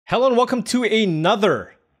Hello and welcome to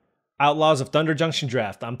another Outlaws of Thunder Junction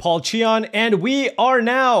draft. I'm paulcheon, and we are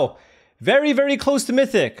now very close to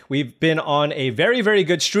Mythic. We've been on a very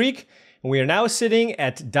good streak, and we are now sitting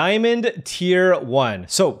at Diamond Tier 1.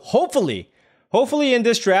 So hopefully in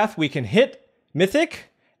this draft we can hit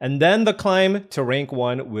Mythic, and then the climb to rank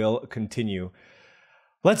 1 will continue.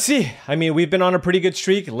 Let's see. I mean, we've been on a pretty good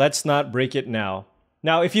streak. Let's not break it now.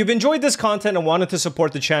 Now, if you've enjoyed this content and wanted to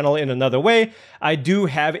support the channel in another way, I do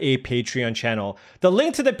have a Patreon channel. The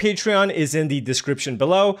link to the Patreon is in the description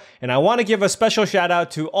below, and I want to give a special shout out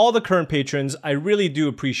to all the current patrons. I really do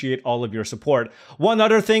appreciate all of your support. One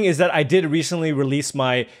other thing is that I did recently release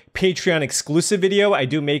my Patreon exclusive video. I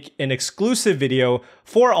do make an exclusive video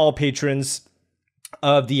for all patrons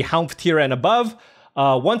of the Haumph tier and above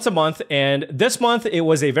once a month, and this month it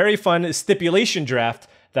was a very fun stipulation draft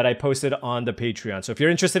that I posted on the Patreon. So if you're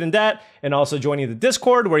interested in that, and also joining the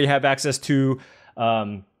Discord where you have access to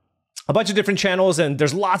a bunch of different channels, and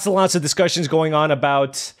there's lots and lots of discussions going on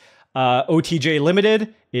about OTJ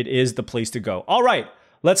Limited, it is the place to go. All right,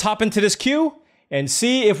 let's hop into this queue and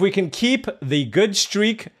see if we can keep the good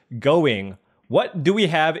streak going. What do we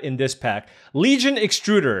have in this pack? Legion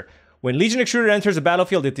Extruder. When Legion Extruder enters the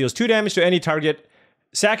battlefield, it deals 2 damage to any target.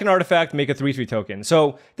 Sack an artifact, make a 3/3 token.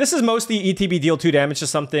 So this is mostly ETB deal 2 damage to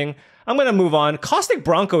something. I'm going to move on. Caustic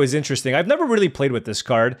Bronco is interesting. I've never really played with this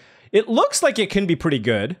card. It looks like it can be pretty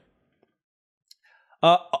good.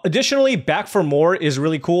 Additionally, Back for More is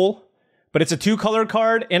really cool, but it's a 2-color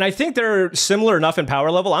card, and I think they're similar enough in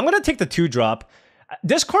power level. I'm going to take the 2-drop.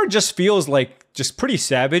 This card just feels like just pretty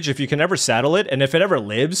savage if you can ever saddle it, and if it ever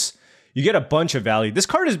lives, you get a bunch of value. This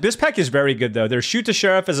pack is very good though. There's Shoot to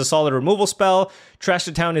Sheriff as a solid removal spell. Trash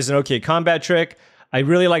to Town is an okay combat trick. I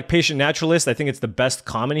really like Patient Naturalist. I think it's the best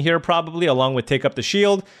common here probably, along with Take Up the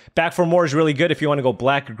Shield. Back for More is really good if you want to go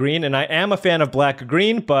black-green, and I am a fan of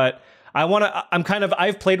black-green, but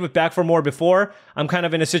I've played with Back for More before. I'm kind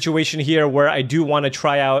of in a situation here where I do want to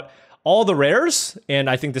try out all the rares, and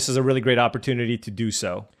I think this is a really great opportunity to do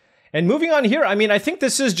so. And moving on here, I mean, I think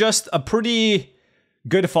this is just a pretty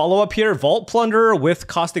good follow-up here. Vault Plunderer with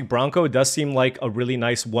Caustic Bronco does seem like a really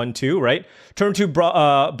nice 1-2, right? Turn 2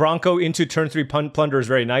 Bronco into turn 3 Plunderer is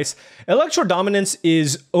very nice. Electro Dominance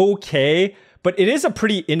is okay, but it is a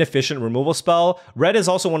pretty inefficient removal spell. Red is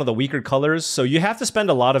also one of the weaker colors, so you have to spend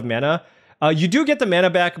a lot of mana. You do get the mana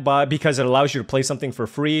back because it allows you to play something for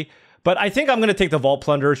free, but I think I'm going to take the Vault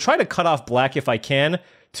Plunderer, try to cut off black if I can,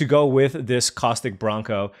 to go with this Caustic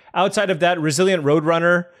Bronco. Outside of that, Resilient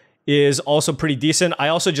Roadrunner is also pretty decent. I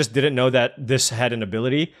also just didn't know that this had an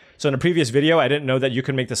ability. So in a previous video, I didn't know that you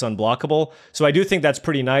can make this unblockable. So I do think that's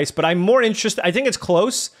pretty nice, but I'm more interested, I think it's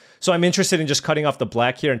close, so I'm interested in just cutting off the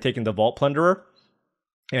black here and taking the Vault Plunderer.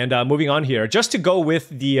 And moving on here, just to go with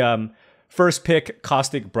the first pick,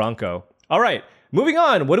 Caustic Bronco. All right, moving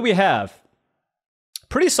on, what do we have?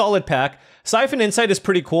 Pretty solid pack. Siphon Insight is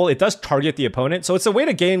pretty cool. It does target the opponent, so it's a way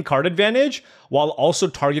to gain card advantage while also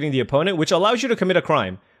targeting the opponent, which allows you to commit a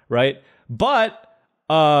crime, right? But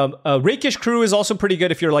Rakish Crew is also pretty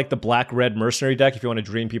good if you're like the black-red mercenary deck, if you want to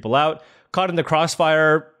drain people out. Caught in the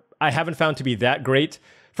Crossfire, I haven't found to be that great.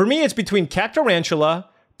 For me, it's between Cactarantula,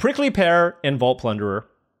 Prickly Pear, and Vault Plunderer.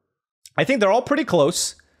 I think they're all pretty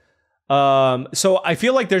close. So I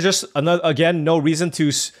feel like there's just, again, no reason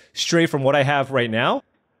to stray from what I have right now.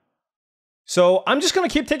 So I'm just going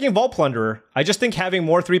to keep taking Vault Plunderer. I just think having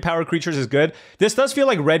more 3-power creatures is good. This does feel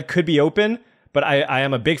like red could be open, but I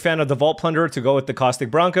am a big fan of the Vault Plunderer to go with the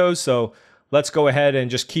Caustic Broncos, so let's go ahead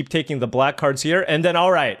and just keep taking the black cards here. And then,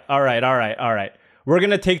 all right. We're going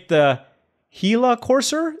to take the Gila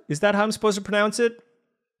Courser. Is that how I'm supposed to pronounce it?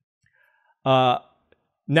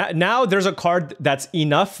 Now there's a card that's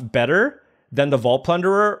enough better than the Vault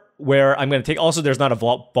Plunderer, where I'm going to take... Also, there's not a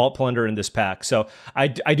Vault Plunderer in this pack, so I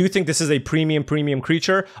do think this is a premium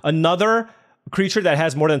creature. Another creature that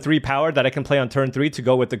has more than 3 power that I can play on turn 3 to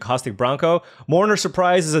go with the Caustic Bronco. Mourner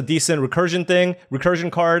Surprise is a decent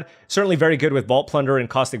recursion card. Certainly very good with Vault Plunderer and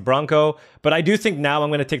Caustic Bronco. But I do think now I'm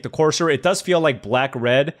going to take the Courser. It does feel like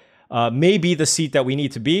black-red may be the seat that we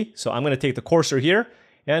need to be. So I'm going to take the Courser here.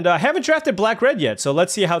 And I haven't drafted black-red yet, so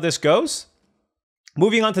let's see how this goes.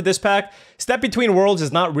 Moving on to this pack, Step Between Worlds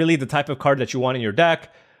is not really the type of card that you want in your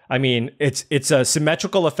deck. I mean, it's a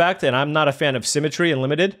symmetrical effect, and I'm not a fan of symmetry in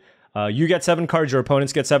Limited. You get 7 cards, your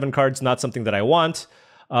opponents get 7 cards, not something that I want.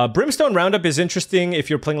 Brimstone Roundup is interesting if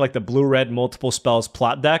you're playing like the blue-red multiple spells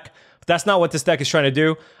plot deck, but that's not what this deck is trying to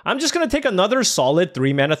do. I'm just going to take another solid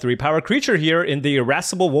 3-mana, 3-power creature here in the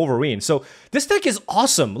Irascible Wolverine. So this deck is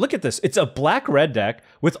awesome. Look at this. It's a black-red deck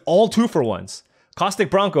with all 2-for-1s.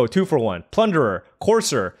 Caustic Bronco, 2 for 1. Plunderer,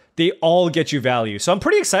 Courser, they all get you value. So I'm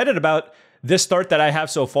pretty excited about this start that I have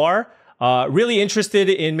so far. Really interested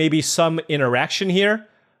in maybe some interaction here,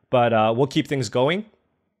 but we'll keep things going.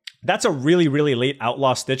 That's a really, really late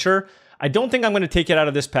Outlaw Stitcher. I don't think I'm going to take it out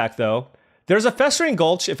of this pack, though. There's a Festering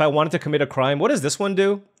Gulch if I wanted to commit a crime. What does this one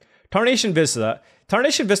do? Tarnation Vista.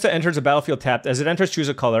 Tarnation Vista enters a battlefield tapped. As it enters, choose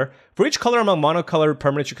a color. For each color among monocolored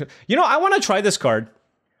permanents, you know, I want to try this card.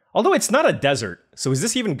 Although it's not a desert, so is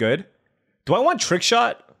this even good? Do I want Trick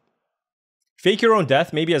Shot? Fake Your Own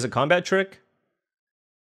Death, maybe as a combat trick?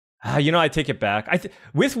 You know, I take it back.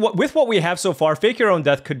 With what we have so far, Fake Your Own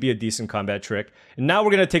Death could be a decent combat trick. And now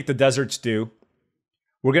we're going to take the Desert Stew.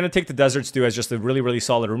 We're going to take the Desert Stew as just a really, really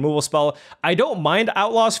solid removal spell. I don't mind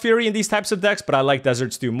Outlaw's Fury in these types of decks, but I like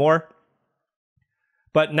Desert Stew more.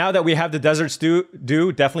 But now that we have the Desert Stew,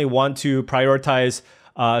 definitely want to prioritize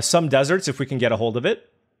some deserts if we can get a hold of it.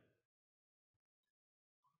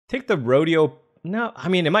 Take the Rodeo. No, I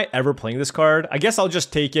mean, am I ever playing this card? I guess I'll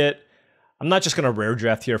just take it. I'm not just going to rare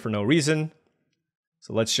draft here for no reason.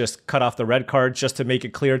 So let's just cut off the red card just to make it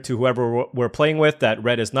clear to whoever we're playing with that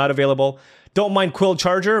red is not available. Don't mind Quill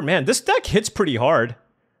Charger. Man, this deck hits pretty hard.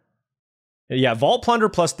 Yeah, Vault Plunder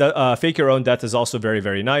plus Fake Your Own Death is also very,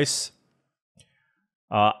 very nice.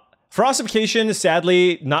 Frostification,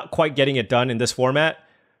 sadly, not quite getting it done in this format.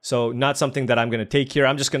 So not something that I'm going to take here.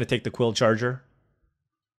 I'm just going to take the Quill Charger.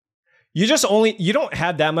 You don't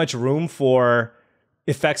have that much room for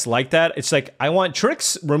effects like that. It's like, I want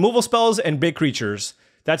tricks, removal spells, and big creatures.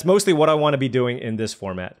 That's mostly what I want to be doing in this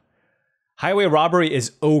format. Highway Robbery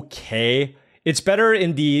is okay. It's better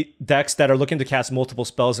in the decks that are looking to cast multiple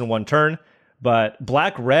spells in one turn. But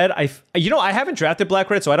Black-Red, I haven't drafted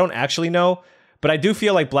Black-Red, so I don't actually know. But I do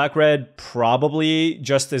feel like Black-Red probably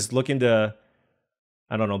just is looking to,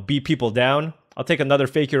 I don't know, beat people down. I'll take another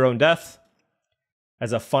Fake Your Own Death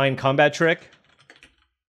as a fine combat trick.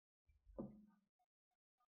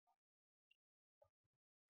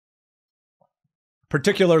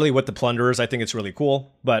 Particularly with the Plunderers, I think it's really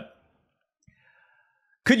cool, but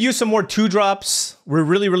could use some more 2-drops. We're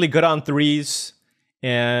really, really good on 3s,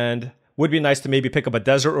 and would be nice to maybe pick up a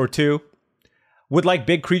desert or 2. Would like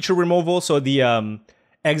big creature removal, so the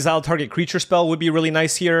exile target creature spell would be really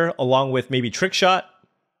nice here, along with maybe Trick Shot.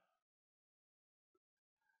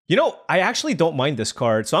 You know, I actually don't mind this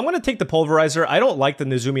card, so I'm going to take the Pulverizer. I don't like the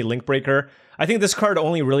Nezumi Linkbreaker. I think this card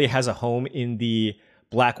only really has a home in the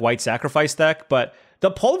Black-White Sacrifice deck, but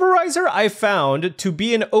the Pulverizer I found to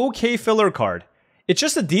be an okay filler card. It's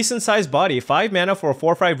just a decent-sized body. 5 mana for a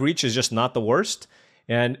 4/5 reach is just not the worst.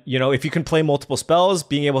 And, you know, if you can play multiple spells,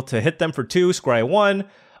 being able to hit them for 2, scry 1.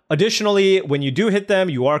 Additionally, when you do hit them,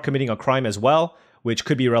 you are committing a crime as well, which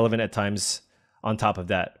could be relevant at times on top of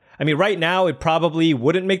that. I mean, right now, it probably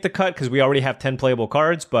wouldn't make the cut because we already have 10 playable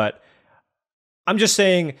cards, but I'm just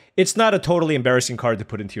saying it's not a totally embarrassing card to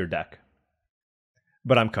put into your deck.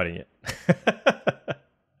 But I'm cutting it.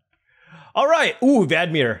 All right. Ooh,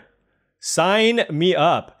 Vadmir. Sign me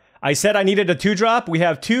up. I said I needed a 2-drop. We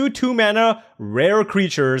have 2 2-mana rare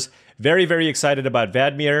creatures. Very, very excited about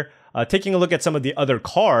Vadmir. Taking a look at some of the other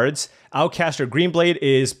cards, Outcaster Greenblade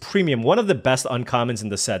is premium, one of the best uncommons in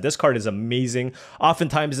the set. This card is amazing.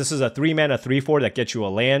 Oftentimes, this is a 3-mana 3/4 that gets you a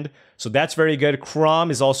land, so that's very good. Crom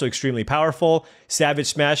is also extremely powerful. Savage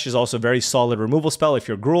Smash is also a very solid removal spell if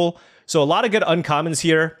you're Gruul. So a lot of good uncommons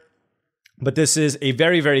here, but this is a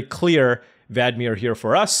very, very clear Vadmir here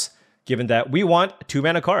for us, given that we want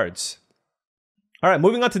 2-mana cards. All right,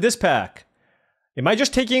 moving on to this pack. Am I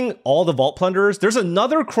just taking all the Vault Plunderers? There's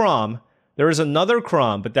another Crom. There is another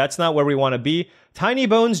Crom, but that's not where we want to be. Tiny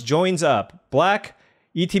Bones joins up. Black,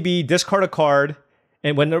 ETB, discard a card,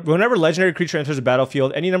 and whenever legendary creature enters the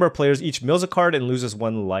battlefield, any number of players each mills a card and loses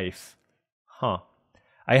 1 life. Huh.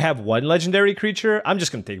 I have 1 legendary creature. I'm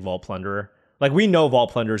just going to take Vault Plunderer. Like, we know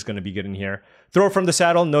Vault Plunderer is going to be good in here. Throw from the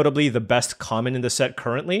Saddle, notably the best common in the set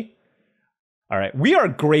currently. All right, we are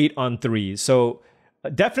great on 3s. So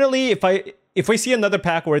definitely, if we see another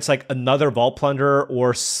pack where it's like another Vault Plunderer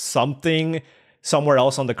or something somewhere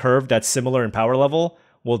else on the curve that's similar in power level,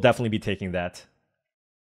 we'll definitely be taking that.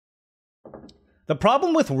 The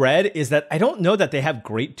problem with red is that I don't know that they have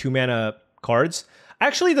great 2-mana cards.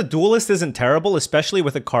 Actually, the Duelist isn't terrible, especially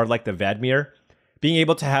with a card like the Vadmir. Being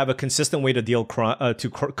able to have a consistent way to deal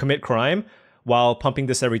commit crime while pumping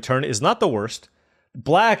this every turn is not the worst.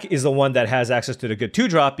 Black is the one that has access to the good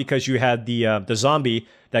 2-drop because you had the zombie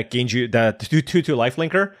that gains you the 2/2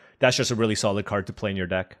 lifelinker. That's just a really solid card to play in your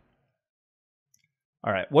deck.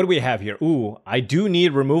 All right, what do we have here? Ooh, I do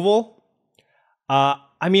need removal.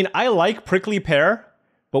 I mean, I like Prickly Pear.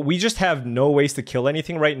 but we just have no ways to kill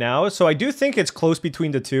anything right now. So I do think it's close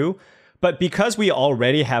between the two. But because we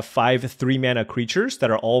already have 5 3-mana creatures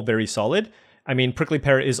that are all very solid, I mean, Prickly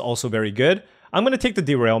Pear is also very good. I'm going to take the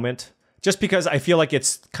Derailment, just because I feel like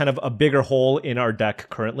it's kind of a bigger hole in our deck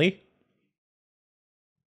currently.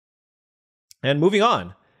 And moving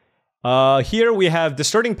on. Here we have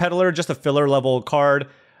Distorting Peddler, just a filler level card.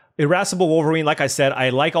 Irascible Wolverine, like I said,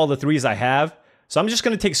 I like all the 3s I have. So I'm just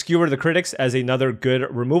going to take Skewer the Critics as another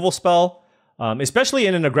good removal spell. Especially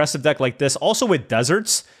in an aggressive deck like this. Also with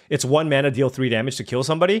Deserts, it's 1 mana, deal 3 damage to kill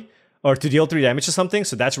somebody. Or to deal 3 damage to something,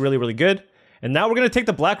 so that's really, really good. And now we're going to take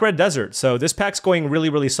the Black-Red Desert. So this pack's going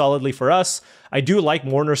really, really solidly for us. I do like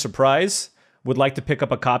Mourner Surprise. Would like to pick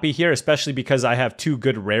up a copy here, especially because I have 2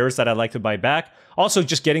 good rares that I'd like to buy back. Also,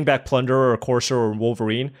 just getting back Plunderer or Courser or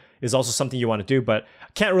Wolverine is also something you want to do, but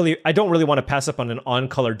I don't really want to pass up on an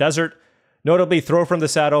on-color Desert. Notably, Throw from the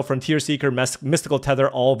Saddle, Frontier Seeker, Mystical Tether,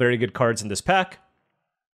 all very good cards in this pack.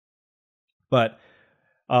 But,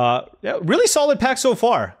 yeah, really solid pack so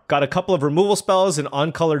far. Got a couple of removal spells, an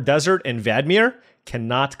on-color Desert, and Vadmir.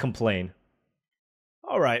 Cannot complain.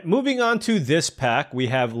 Alright, moving on to this pack, we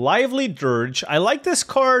have Lively Dirge. I like this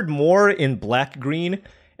card more in black-green,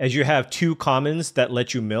 as you have 2 commons that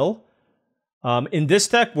let you mill. In this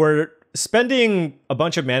deck, we're spending a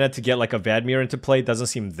bunch of mana to get like a Vadmir into play. Doesn't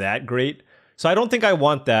seem that great. So I don't think I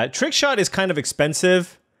want that. Trick Shot is kind of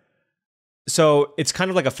expensive. So it's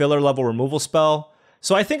kind of like a filler level removal spell.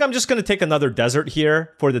 So I think I'm just going to take another Desert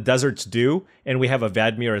here for the Desert's Due. And we have a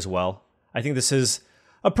Vadmir as well. I think this is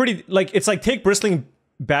a pretty, like, it's like take Bristling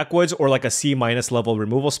Backwoods or like a C- level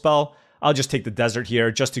removal spell. I'll just take the Desert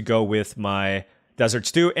here just to go with my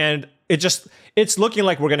Desert's Due. And it's looking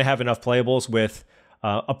like we're going to have enough playables with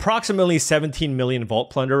approximately 17 million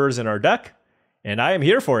Vault Plunderers in our deck. And I am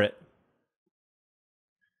here for it.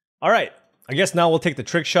 Alright, I guess now we'll take the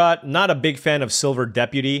Trick Shot. Not a big fan of Silver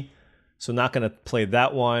Deputy, so not going to play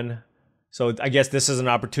that one. So I guess this is an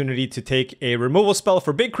opportunity to take a removal spell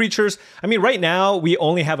for big creatures. I mean, right now, we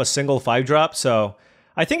only have a single 5-drop, so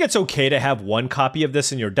I think it's okay to have 1 copy of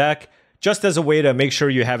this in your deck, just as a way to make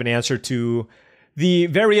sure you have an answer to the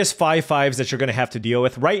various 5/5s that you're going to have to deal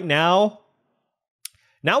with. Right now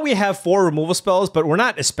we have 4 removal spells, but we're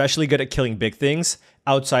not especially good at killing big things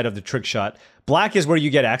outside of the Trick Shot. Black is where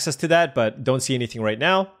you get access to that, but don't see anything right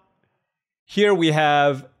now. Here we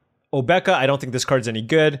have Obeka. I don't think this card's any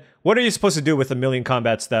good. What are you supposed to do with 1,000,000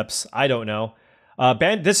 combat steps? I don't know.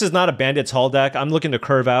 This is not a Bandit's Hall deck. I'm looking to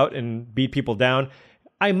curve out and beat people down.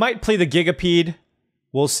 I might play the Gigapede.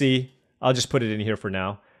 We'll see. I'll just put it in here for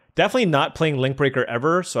now. Definitely not playing Linkbreaker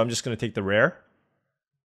ever, so I'm just going to take the rare.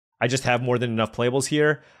 I just have more than enough playables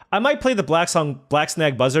here. I might play the Black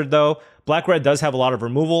Snag Buzzard, though. Black-Red does have a lot of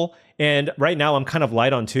removal, and right now I'm kind of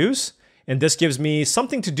light on 2s, and this gives me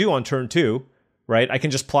something to do on turn 2, right? I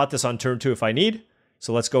can just plot this on turn 2 if I need,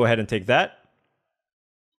 so let's go ahead and take that.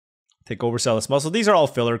 Take Overzealous Muscle. These are all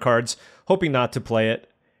filler cards, hoping not to play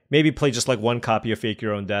it. Maybe play just like 1 copy of Fake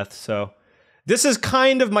Your Own Death, so this is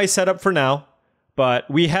kind of my setup for now.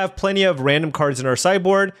 But we have plenty of random cards in our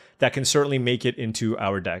sideboard that can certainly make it into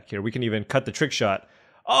our deck. Here, we can even cut the Trick Shot.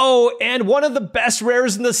 Oh, and one of the best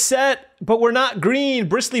rares in the set, but we're not green.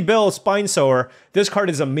 Bristly Bill, Spinesower. This card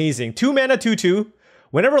is amazing. 2 mana, 2/2.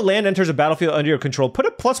 Whenever land enters a battlefield under your control, put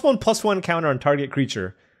a +1/+1 counter on target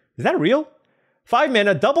creature. Is that real? 5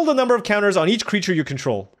 mana, double the number of counters on each creature you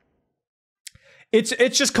control. It's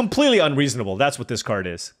just completely unreasonable. That's what this card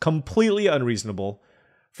is. Completely unreasonable.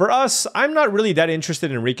 For us, I'm not really that interested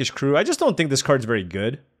in Rakish Crew. I just don't think this card's very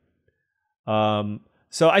good.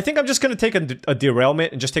 So I think I'm just going to take a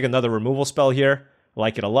Derailment and just take another removal spell here. I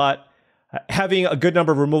like it a lot. Having a good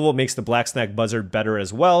number of removal makes the Black Snag Buzzard better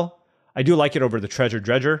as well. I do like it over the Treasure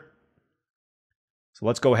Dredger. So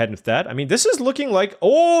let's go ahead with that. I mean, this is looking like...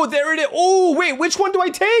 Oh, there it is! Oh, wait, which one do I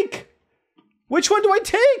take? Which one do I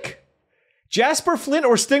take? Jasper Flint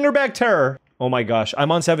or Stingerback Terror? Oh my gosh,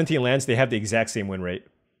 I'm on 17 lands. They have the exact same win rate.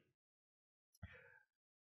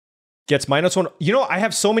 Gets -1. You know, I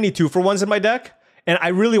have so many 2-for-1s in my deck, and I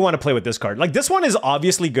really want to play with this card. Like, this one is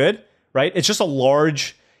obviously good, right? It's just a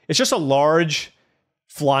large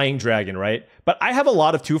flying dragon, right? But I have a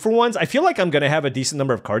lot of 2-for-1s. I feel like I'm going to have a decent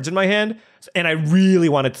number of cards in my hand, and I really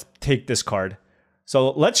want to take this card.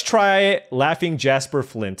 So let's try Laughing Jasper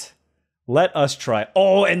Flint. Let us try.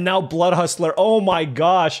 Oh, and now Blood Hustler. Oh my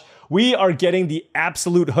gosh. We are getting the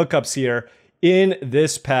absolute hookups here in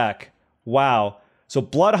this pack. Wow. So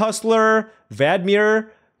Blood Hustler,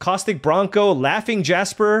 Vadmir, Caustic Bronco, Laughing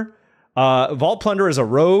Jasper, Vault Plunder is a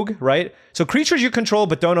rogue, right? So creatures you control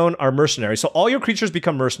but don't own are mercenaries. So all your creatures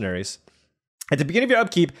become mercenaries. At the beginning of your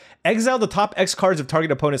upkeep, exile the top X cards of target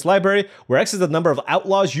opponent's library, where X is the number of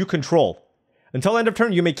outlaws you control. Until end of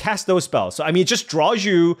turn, you may cast those spells. So, I mean, it just draws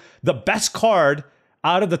you the best card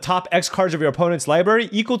out of the top X cards of your opponent's library,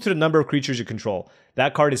 equal to the number of creatures you control.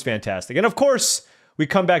 That card is fantastic. And of course, we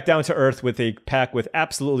come back down to earth with a pack with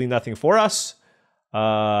absolutely nothing for us.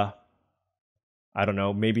 I don't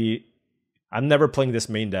know, maybe... I'm never playing this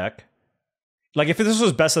main deck. Like, if this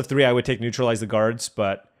was best of 3, I would take Neutralize the Guards,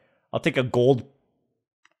 but I'll take a gold...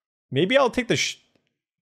 Maybe I'll take the...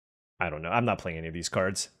 I don't know. I'm not playing any of these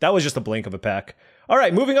cards. That was just a blank of a pack. All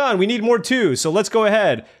right, moving on. We need more 2, so let's go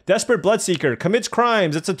ahead. Desperate Bloodseeker commits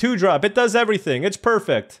crimes. It's a 2-drop. It does everything. It's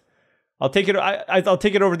perfect. I'll take it. I'll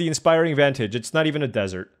take it over the Inspiring Vantage. It's not even a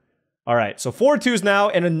desert. All right, so 4 2s now,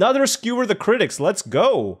 and another Skewer the Critics. Let's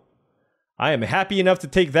go. I am happy enough to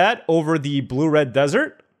take that over the Blue-Red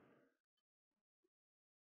Desert.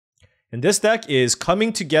 And this deck is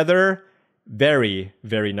coming together very,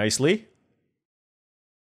 very nicely.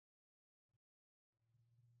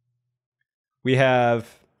 We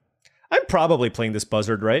have... I'm probably playing this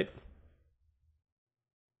Buzzard, right?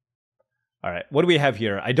 All right, what do we have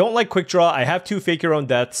here? I don't like Quick Draw. I have 2 Fake Your Own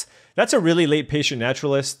Deaths. That's a really late Patient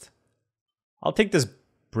Naturalist. I'll take this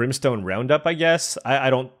Brimstone Roundup, I guess. I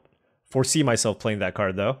don't foresee myself playing that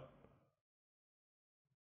card, though.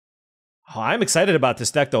 Oh, I'm excited about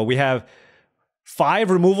this deck, though. We have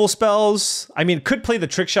 5 removal spells. I mean, could play the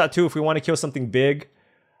Trick Shot, too, if we want to kill something big.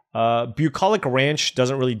 Bucolic Ranch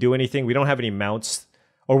doesn't really do anything. We don't have any mounts.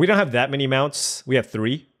 Or we don't have that many mounts. We have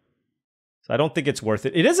 3. So I don't think it's worth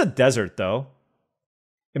it. It is a desert, though.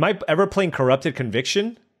 Am I ever playing Corrupted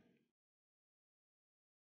Conviction?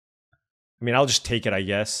 I mean, I'll just take it, I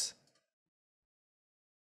guess.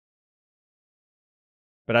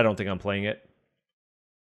 But I don't think I'm playing it.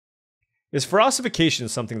 Is Ferocification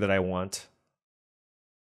something that I want?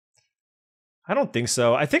 I don't think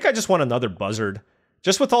so. I think I just want another Buzzard.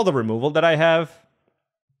 Just with all the removal that I have.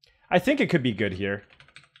 I think it could be good here.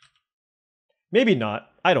 Maybe not.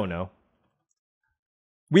 I don't know.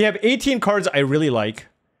 We have 18 cards I really like.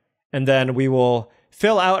 And then we will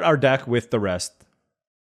fill out our deck with the rest.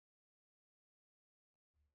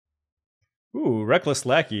 Ooh, Reckless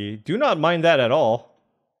Lackey. Do not mind that at all.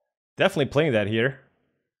 Definitely playing that here.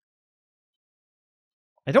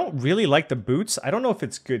 I don't really like the boots. I don't know if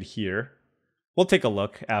it's good here. We'll take a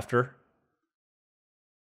look after.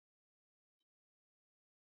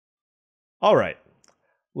 All right.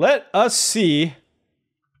 Let us see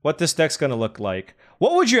what this deck's going to look like.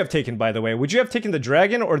 What would you have taken, by the way? Would you have taken the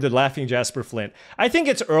Dragon or the Laughing Jasper Flint? I think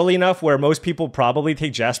it's early enough where most people probably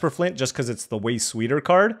take Jasper Flint just because it's the way sweeter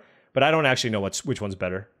card, but I don't actually know which one's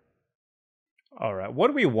better. All right, what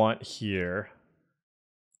do we want here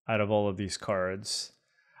out of all of these cards?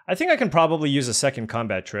 I think I can probably use a second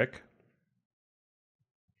combat trick.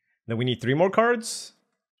 Then we need 3 more cards.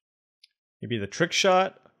 Maybe the Trick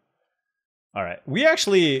Shot. All right, we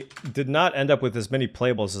actually did not end up with as many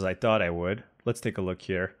playables as I thought I would. Let's take a look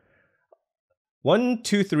here. 1,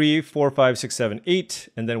 2, 3, 4, 5, 6, 7, 8.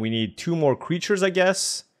 And then we need 2 more creatures, I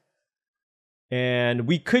guess. And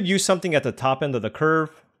we could use something at the top end of the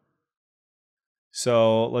curve.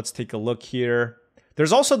 So let's take a look here.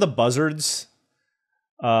 There's also the Buzzards.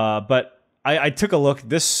 But I took a look.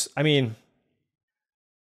 This, I mean...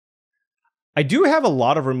 I do have a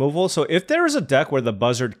lot of removal, so if there is a deck where the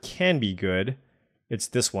Buzzard can be good, it's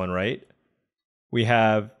this one, right? We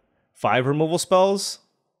have 5 removal spells,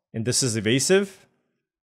 and this is evasive.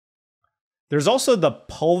 There's also the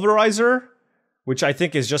Pulverizer, which I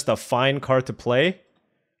think is just a fine card to play.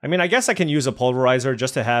 I mean, I guess I can use a Pulverizer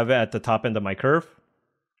just to have it at the top end of my curve.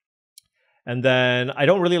 And then I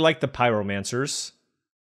don't really like the Pyromancers.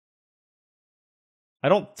 I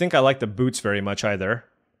don't think I like the Boots very much either.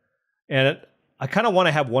 And I kind of want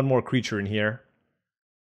to have 1 more creature in here.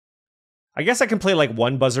 I guess I can play like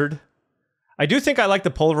 1 Buzzard. I do think I like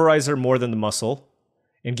the Pulverizer more than the Muscle.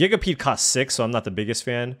 And Gigapede costs 6, so I'm not the biggest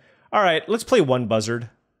fan. All right, let's play 1 Buzzard.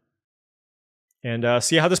 And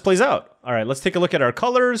see how this plays out. All right, let's take a look at our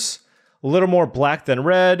colors. A little more black than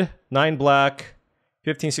red. 9 black,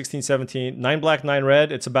 15, 16, 17. 9 black, 9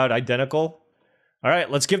 red. It's about identical. All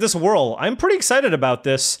right, let's give this a whirl. I'm pretty excited about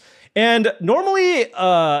this. And normally...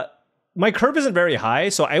 my curve isn't very high,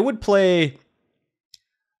 so I would play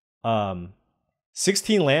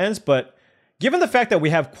 16 lands, but given the fact that we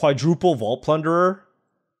have quadruple Vault Plunderer,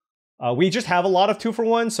 we just have a lot of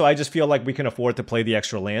 2-for-1, so I just feel like we can afford to play the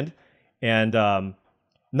extra land and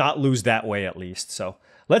not lose that way at least. So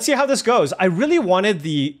let's see how this goes. I really wanted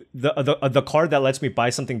the card that lets me buy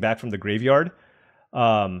something back from the graveyard.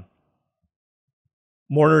 Mourner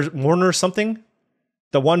something.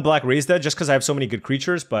 the one black raise dead just because I have so many good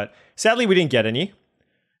creatures, but sadly we didn't get any.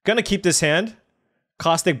 Gonna keep this hand.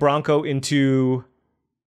 Caustic Bronco into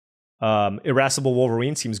Irascible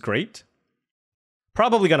Wolverine seems great.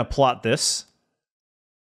 Probably gonna plot this.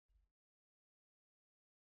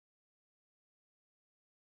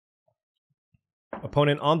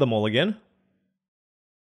 Opponent on the mulligan.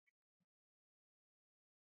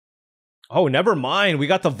 Oh, never mind. We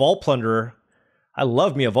got the Vault Plunderer. I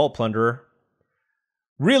love me a Vault Plunderer.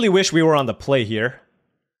 Really wish we were on the play here.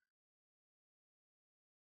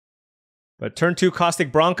 But turn 2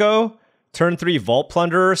 Caustic Bronco, turn 3 Vault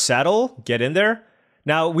Plunderer, saddle, get in there.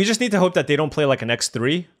 Now, we just need to hope that they don't play like an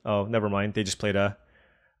X3. Oh, never mind. They just played a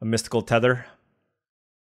Mystical Tether.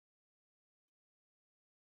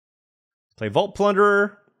 Play Vault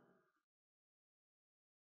Plunderer.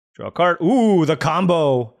 Draw a card. Ooh, the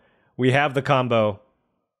combo. We have the combo.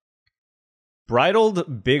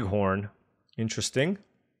 Bridled Bighorn. Interesting.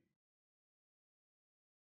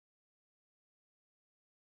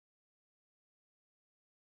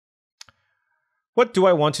 What do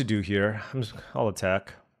I want to do here? I'll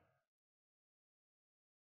attack.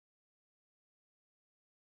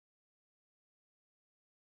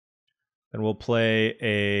 Then we'll play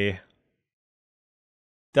a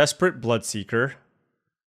Desperate Bloodseeker.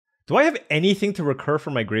 Do I have anything to recur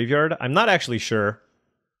from my graveyard? I'm not actually sure.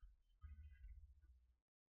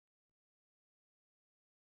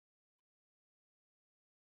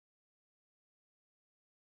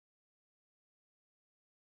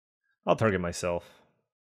 I'll target myself.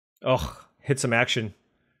 Ugh, hit some action.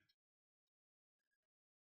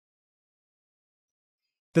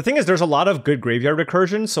 The thing is, there's a lot of good graveyard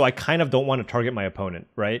recursion, so I kind of don't want to target my opponent,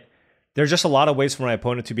 right? There's just a lot of ways for my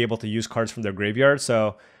opponent to be able to use cards from their graveyard,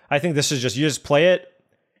 so I think this is just, you just play it,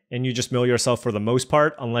 and you just mill yourself for the most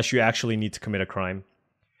part, unless you actually need to commit a crime.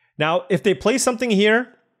 Now, if they play something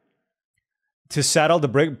here to saddle the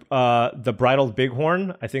Bridled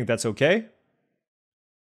Bighorn, I think that's okay.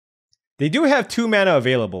 They do have 2 mana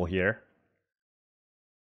available here.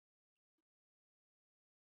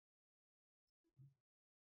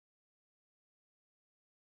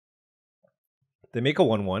 They make a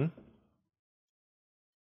 1/1.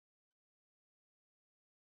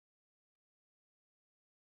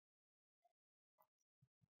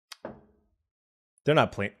 They're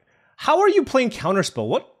not playing. How are you playing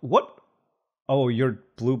Counterspell? What? Oh, you're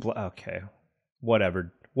blue. Okay.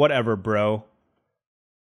 Whatever. Whatever, bro.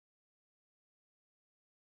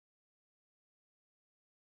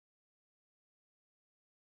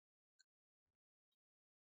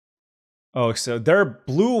 Oh, so they're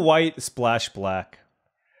blue-white, splash-black.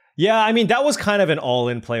 Yeah, I mean, that was kind of an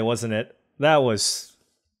all-in play, wasn't it? That was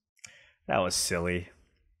silly.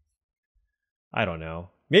 I don't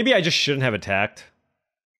know. Maybe I just shouldn't have attacked.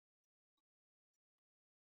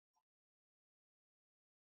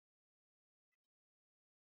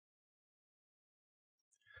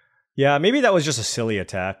 Yeah, maybe that was just a silly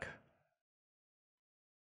attack.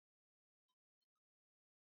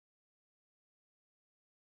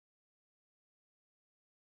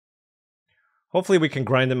 Hopefully we can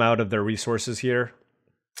grind them out of their resources here.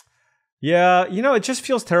 Yeah, you know, it just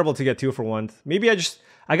feels terrible to get 2 for 1. Maybe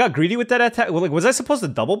I got greedy with that attack. Well, like, was I supposed to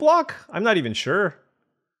double block? I'm not even sure.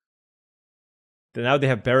 Then now they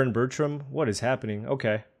have Baron Bertram. What is happening?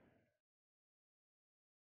 Okay.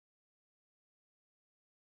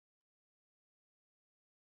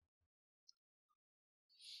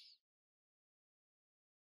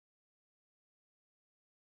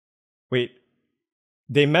 Wait.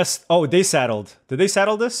 They messed... Oh, they saddled. Did they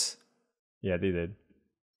saddle this? Yeah, they did.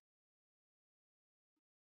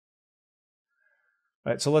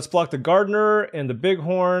 Alright, so let's block the Gardener and the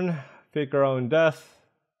Bighorn. Fake our own death.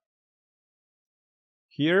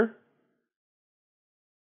 Here.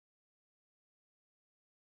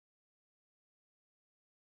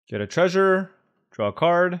 Get a treasure. Draw a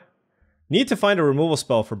card. Need to find a removal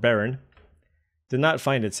spell for Baron. Did not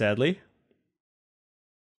find it, sadly.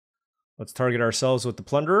 Let's target ourselves with the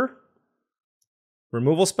Plunderer.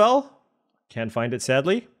 Removal spell. Can't find it,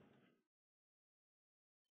 sadly.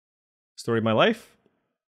 Story of my life.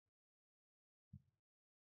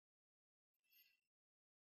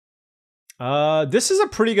 This is a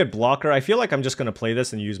pretty good blocker. I feel like I'm just going to play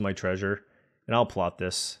this and use my treasure. And I'll plot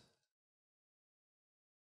this.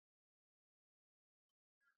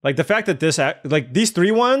 Like, the fact that this... Like, these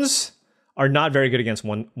 3/1s are not very good against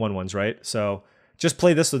 1/1s, right? So, just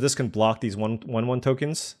play this so this can block these 1/1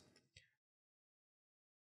 tokens.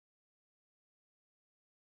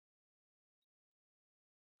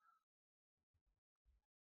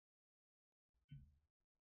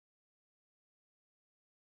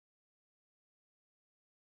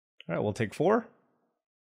 All right, we'll take 4.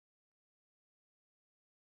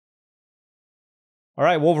 All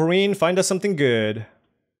right, Wolverine, find us something good.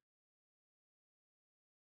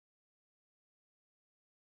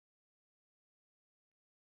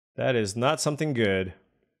 That is not something good.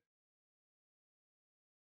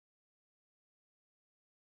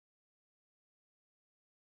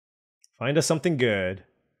 Find us something good.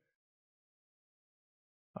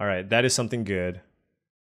 All right, that is something good.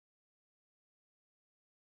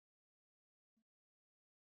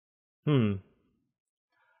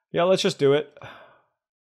 Yeah, let's just do it.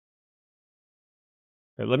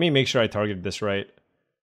 Okay, let me make sure I targeted this right.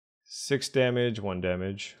 6 damage, 1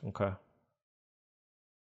 damage. Okay.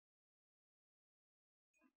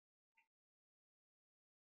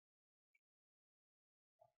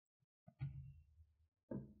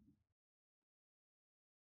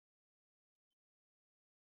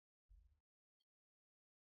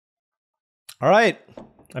 All right.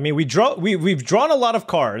 I mean, we've drawn a lot of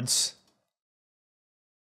cards.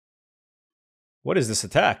 What is this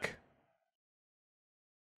attack?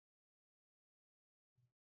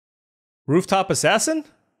 Rooftop Assassin?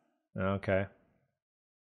 Okay.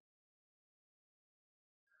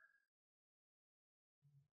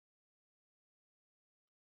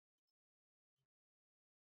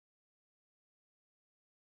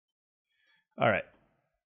 All right.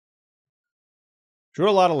 Drew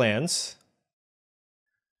a lot of lands.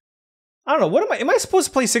 I don't know. What am I supposed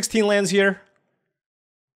to play 16 lands here?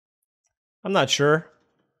 I'm not sure.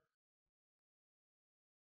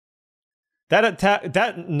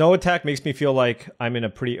 That no attack makes me feel like I'm in a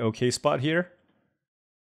pretty okay spot here.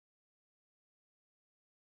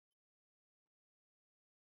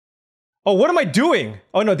 Oh, what am I doing?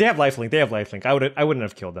 Oh no, they have lifelink. They have lifelink. I wouldn't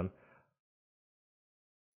have killed them.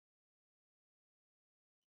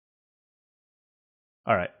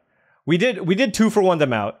 All right. We did 2-for-1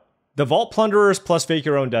 them out. The Vault Plunderers plus Fake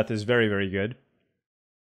Your Own Death is very, very good.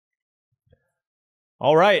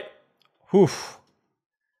 All right. Whew.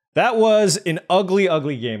 That was an ugly,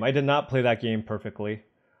 ugly game. I did not play that game perfectly.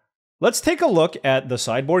 Let's take a look at the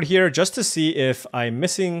sideboard here just to see if I'm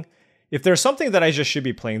missing, if there's something that I just should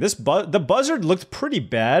be playing. The Buzzard looked pretty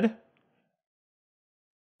bad.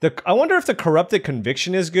 I wonder if the Corrupted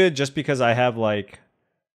Conviction is good just because I have like,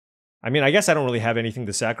 I mean, I guess I don't really have anything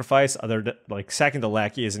to sacrifice other than like sacking the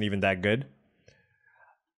Lackey isn't even that good.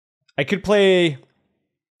 I could play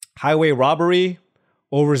Highway Robbery,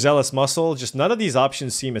 Overzealous Muscle. Just none of these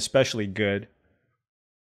options seem especially good.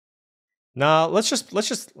 Nah, let's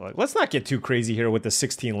not get too crazy here with the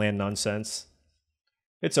 16 land nonsense.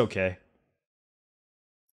 It's okay.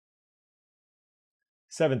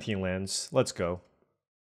 17 lands. Let's go.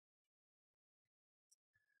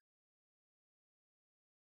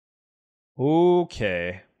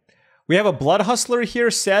 Okay. We have a Blood Hustler here.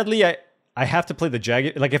 Sadly, I have to play the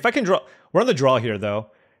Jagged. Like, if I can draw... We're on the draw here, though.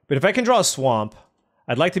 But if I can draw a Swamp,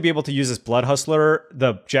 I'd like to be able to use this Blood Hustler,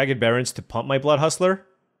 the Jagged Barrens, to pump my Blood Hustler.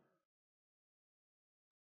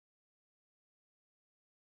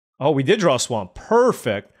 Oh, we did draw a Swamp.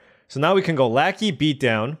 Perfect. So now we can go Lackey,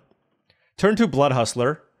 Beatdown, turn 2 Blood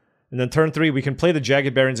Hustler, and then turn 3 we can play the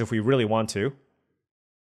Jagged Barrens if we really want to.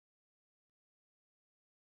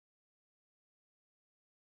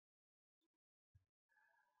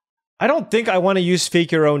 I don't think I want to use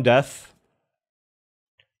Fake Your Own Death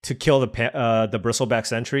to kill the Bristleback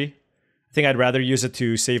Sentry. I think I'd rather use it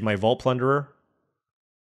to save my Vault Plunderer.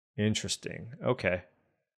 Interesting. Okay.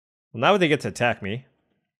 Well, now they get to attack me.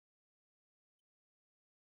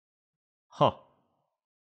 Huh.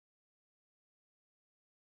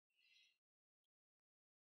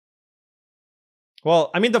 Well,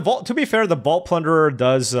 I mean, to be fair, the Vault Plunderer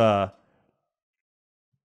does...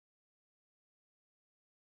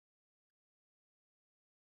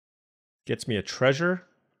 gets me a treasure.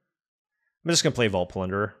 I'm just going to play Vault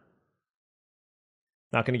Plunderer.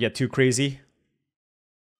 Not going to get too crazy.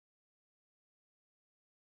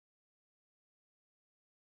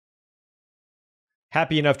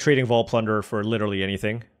 Happy enough trading Vault Plunderer for literally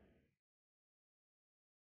anything.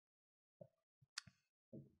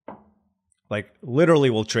 Like,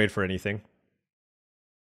 literally will trade for anything.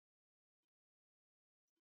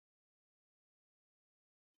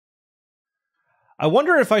 I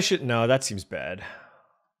wonder if I should... No, that seems bad.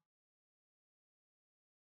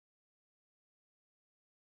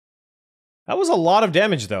 That was a lot of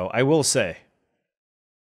damage, though, I will say.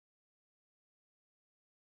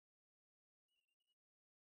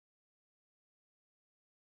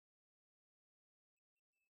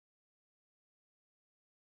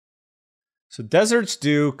 So Desert's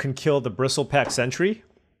Dew can kill the Bristleback Sentry.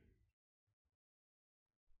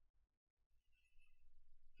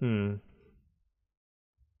 Hmm.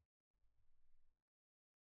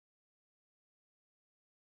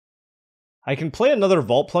 I can play another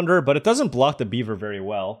Vault Plunderer, but it doesn't block the Beaver very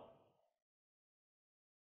well.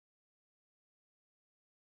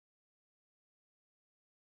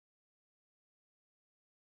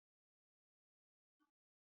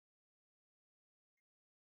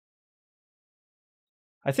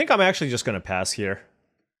 I think I'm actually just going to pass here.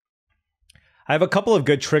 I have a couple of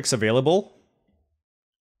good tricks available.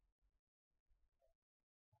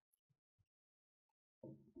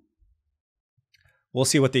 We'll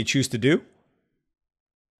see what they choose to do.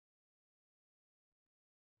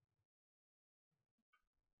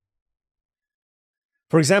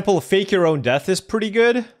 For example, Fake Your Own Death is pretty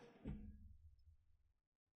good.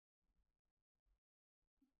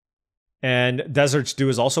 And Desert Stew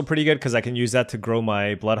is also pretty good because I can use that to grow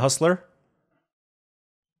my Blood Hustler.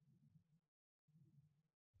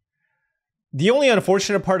 The only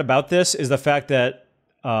unfortunate part about this is the fact that,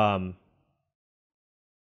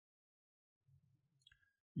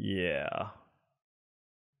 yeah.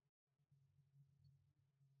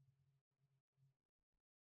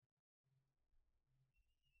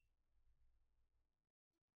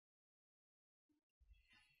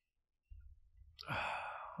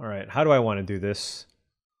 All right, how do I want to do this?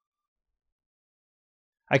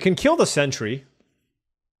 I can kill the Sentry.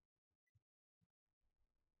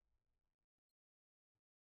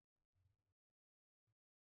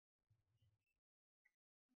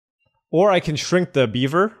 Or I can shrink the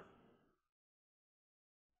Beaver.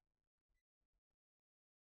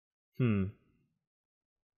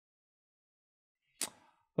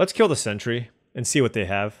 Let's kill the Sentry and see what they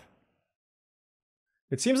have.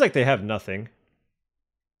 It seems like they have nothing.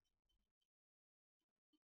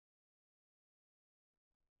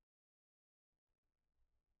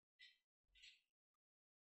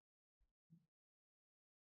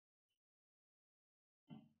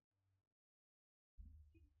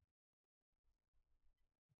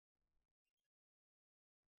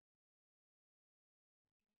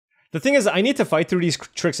 The thing is, I need to fight through these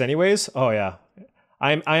tricks anyways. Oh yeah,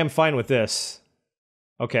 I am fine with this.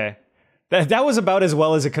 Okay, that was about as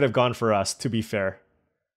well as it could have gone for us, to be fair.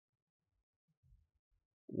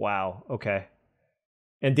 Wow. Okay,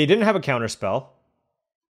 and they didn't have a counterspell.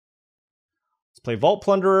 Let's play Vault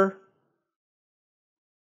Plunderer,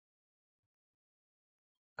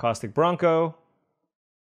 Caustic Bronco,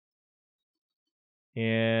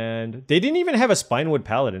 and they didn't even have a Spinewood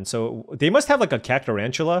Paladin, so they must have like a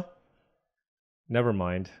Cactarantula. Never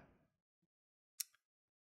mind.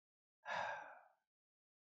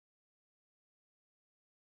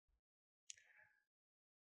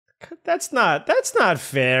 That's not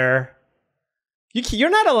fair. You're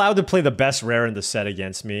not allowed to play the best rare in the set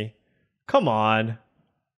against me. Come on.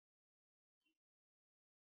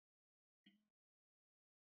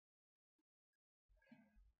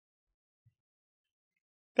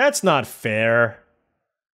 That's not fair.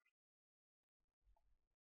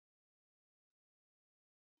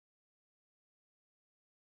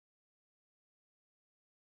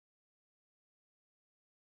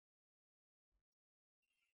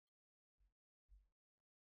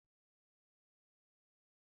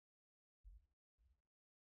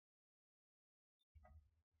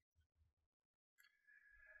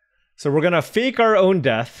 So we're gonna fake our own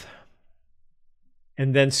death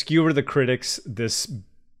and then skewer the critics this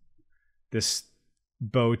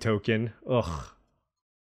bow token. Ugh.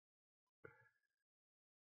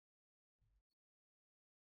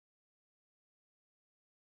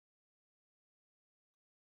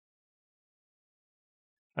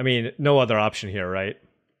 I mean, no other option here, right?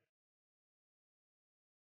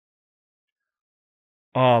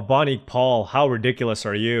 Oh, Bonnie Paul, how ridiculous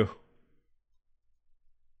are you?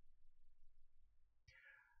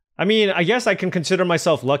 I mean, I guess I can consider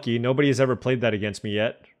myself lucky. Nobody has ever played that against me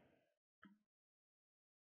yet.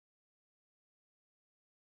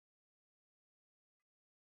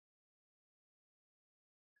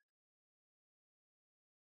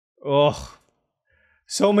 Ugh.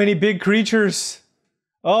 So many big creatures.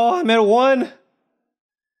 Oh, I'm at 1.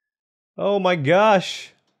 Oh my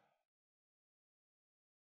gosh.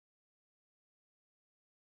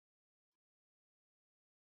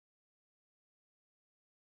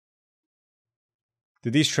 Do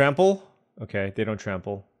these trample? Okay, they don't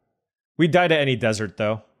trample. We die to any desert,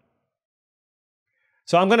 though.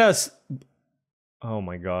 So I'm gonna... Oh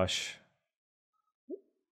my gosh.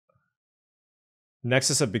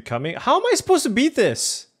 Nexus of Becoming? How am I supposed to beat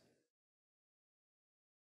this?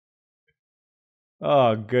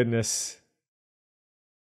 Oh, goodness.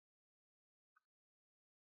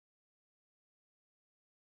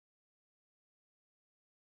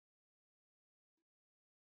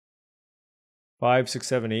 5, 6,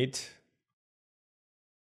 7, 8.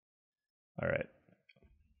 All right.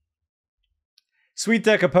 Sweet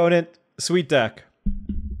deck, opponent. Sweet deck.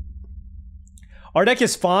 Our deck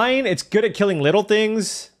is fine. It's good at killing little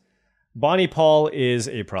things. Bonnie Paul is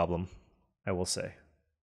a problem, I will say.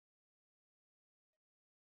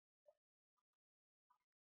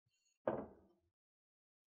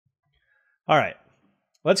 All right.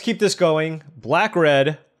 Let's keep this going.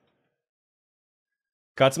 Black-red.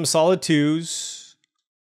 Got some solid 2s.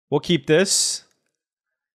 We'll keep this.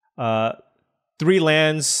 3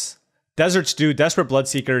 lands. Desert Stew, Desperate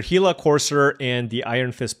Bloodseeker, Gila Courser, and the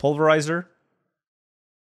Iron Fist Pulverizer.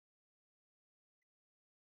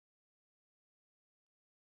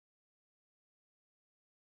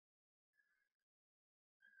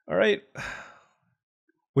 All right.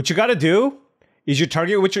 What you got to do is you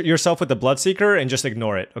target yourself with the Bloodseeker and just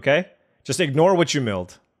ignore it, okay? Just ignore what you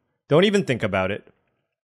milled. Don't even think about it.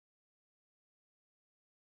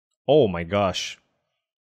 Oh my gosh.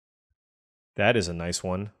 That is a nice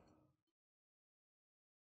one.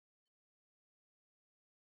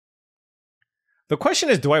 The question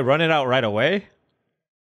is, do I run it out right away?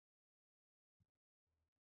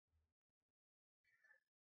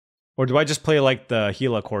 Or do I just play like the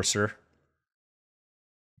Gila Courser?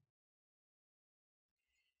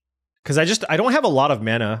 Because I don't have a lot of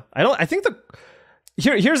mana. I think the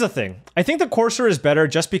here's the thing. I think the Courser is better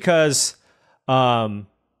just because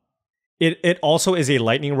it also is a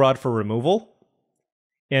lightning rod for removal.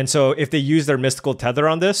 And so if they use their mystical tether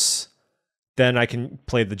on this, then I can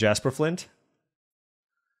play the Jasper Flint.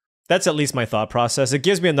 That's at least my thought process. It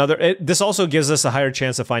gives me another... this also gives us a higher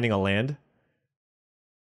chance of finding a land.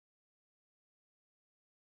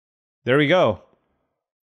 There we go.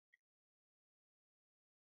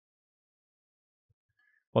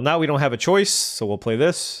 Well, now we don't have a choice, so we'll play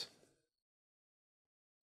this.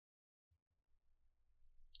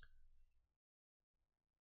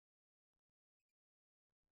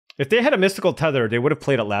 If they had a mystical tether, they would have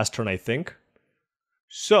played it last turn, I think.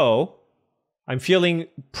 So... I'm feeling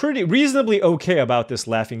pretty reasonably okay about this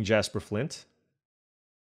Laughing Jasper Flint.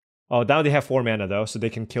 Oh, now they have 4 mana though, so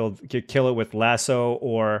they can kill it with Lasso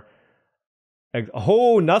or...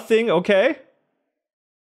 Oh, nothing, okay.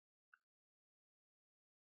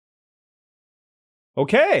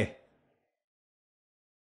 Okay.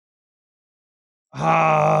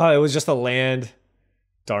 Ah, it was just a land.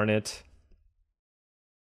 Darn it.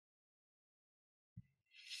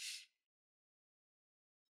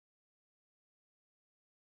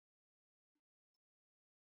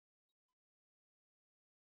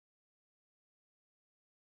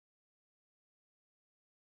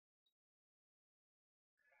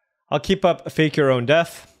 I'll keep up Fake Your Own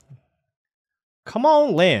Death. Come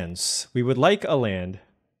on, lands. We would like a land.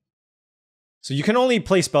 So you can only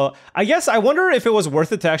play spell... I guess I wonder if it was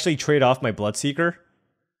worth it to actually trade off my Bloodseeker.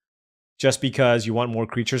 Just because you want more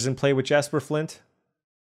creatures in play with Jasper Flint.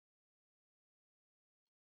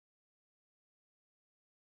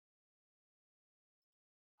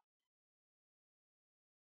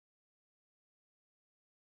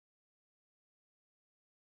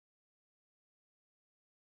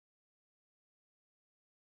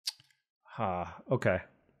 Okay.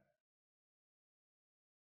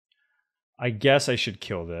 I guess I should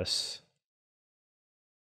kill this.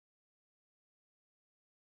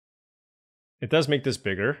 It does make this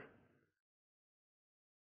bigger.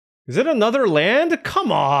 Is it another land?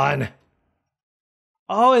 Come on!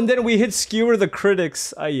 Oh, and then we hit Skewer the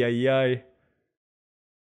Critics. Ay, ay, ay.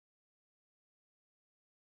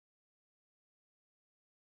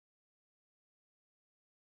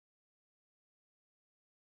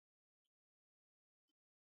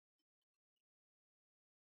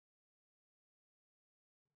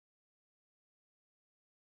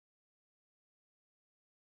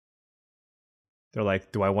 They're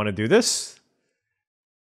like, do I want to do this?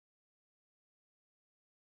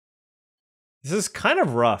 This is kind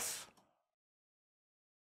of rough.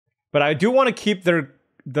 But I do want to keep the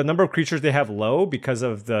number of creatures they have low because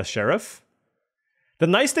of the Sheriff. The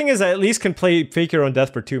nice thing is I at least can play Fake Your Own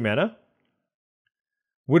Death for 2 mana.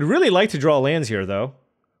 Would really like to draw lands here, though.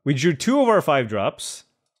 We drew 2 of our 5 drops.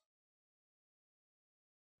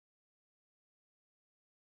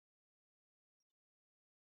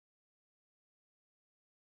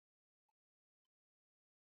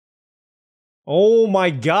 Oh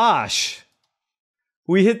my gosh!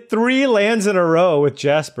 We hit 3 lands in a row with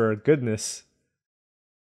Jasper. Goodness.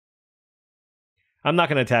 I'm not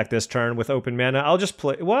going to attack this turn with open mana. I'll just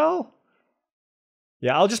play... Well...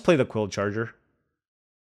 Yeah, I'll just play the Quill Charger.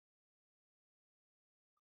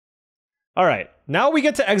 Alright, now we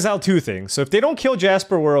get to exile 2 things. So if they don't kill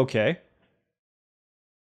Jasper, we're okay.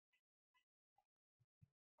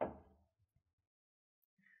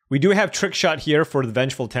 We do have Trick Shot here for the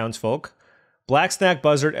Vengeful Townsfolk. Black Snack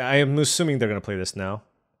Buzzard. I am assuming they're going to play this now.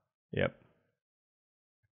 Yep.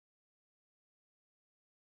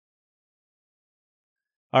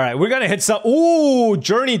 All right, we're going to hit some... Ooh,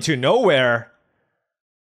 Journey to Nowhere.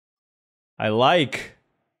 I like.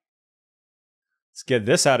 Let's get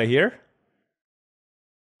this out of here.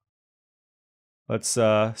 Let's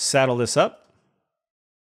saddle this up.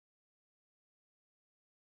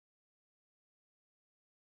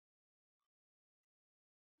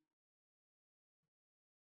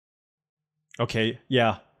 Okay,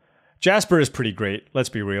 yeah. Jasper is pretty great, let's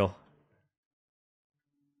be real.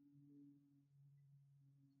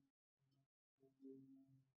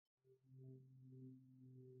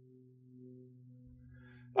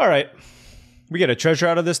 All right. We get a treasure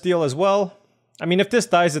out of this deal as well. I mean, if this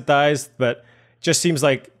dies, it dies, but just seems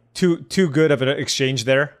like too good of an exchange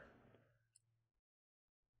there.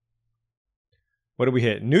 What do we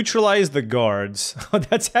hit? Neutralize the guards. Oh,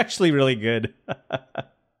 that's actually really good.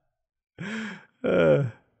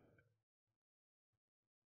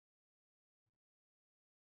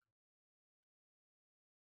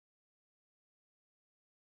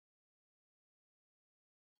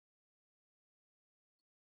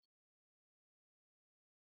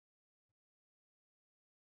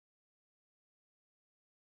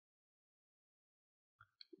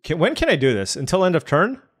 When can I do this? Until end of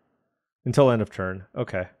turn? Until end of turn.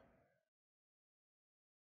 Okay.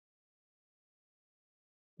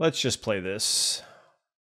 Let's just play this.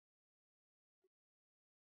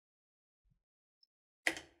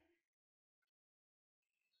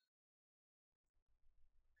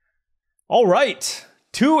 All right.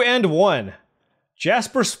 2 and 1.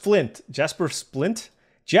 Jasper Flint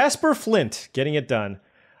getting it done.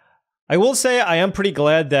 I will say I am pretty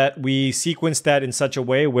glad that we sequenced that in such a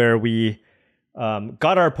way where we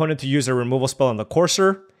got our opponent to use a removal spell on the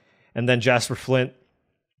Courser, and then Jasper Flint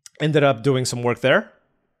ended up doing some work there.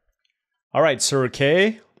 All right, Sir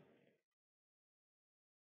K.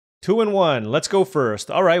 2 and 1. Let's go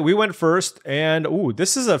first. All right, we went first, and ooh,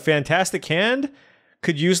 this is a fantastic hand.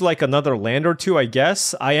 Could use like another land or two, I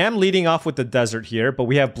guess. I am leading off with the Desert here, but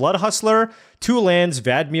we have Blood Hustler, 2 lands,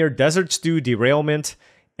 Vadmir, Desert Stew, Derailment,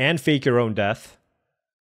 and Fake Your Own Death.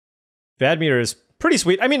 Vadmir is pretty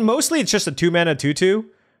sweet. I mean, mostly it's just a 2-mana 2/2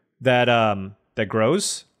 that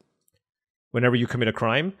grows whenever you commit a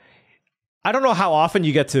crime. I don't know how often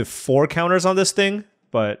you get to 4 counters on this thing,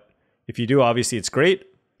 but if you do, obviously it's great.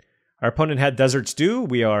 Our opponent had Desert Stew.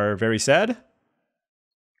 We are very sad.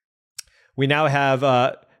 We now have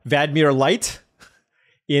Vadmir Light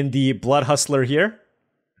in the Blood Hustler here.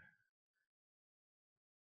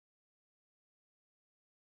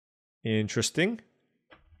 Interesting.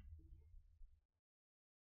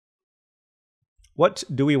 What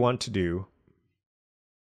do we want to do?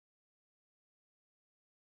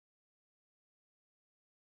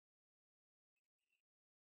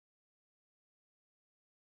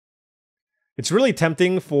 It's really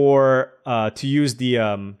tempting for to use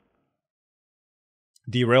the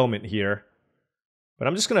Derailment here, but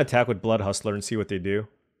I'm just going to attack with Blood Hustler and see what they do.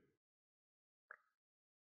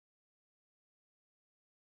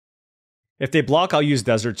 If they block, I'll use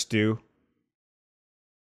Desert Stew.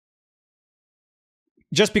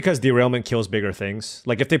 Just because Derailment kills bigger things.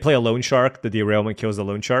 Like if they play a Loan Shark, the Derailment kills the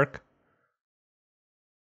Loan Shark.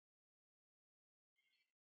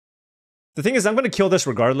 The thing is, I'm going to kill this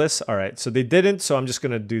regardless. All right, so they didn't, so I'm just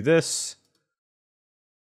going to do this.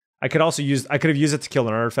 I could have used it to kill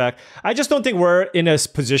an artifact. I just don't think we're in a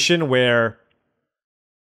position where...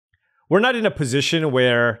 We're not in a position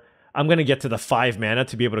where I'm going to get to the 5 mana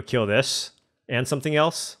to be able to kill this and something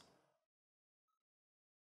else.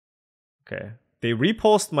 Okay. They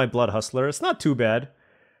repulsed my Blood Hustler. It's not too bad.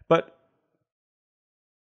 But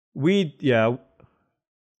yeah.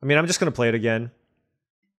 I mean, I'm just going to play it again.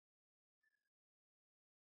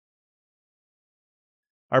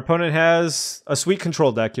 Our opponent has a sweet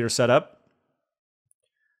control deck here set up.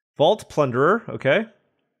 Vault Plunderer, okay.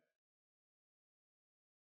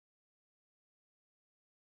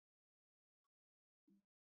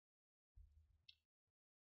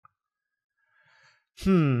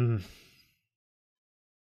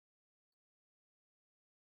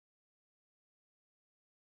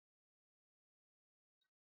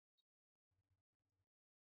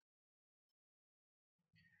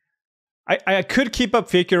 I could keep up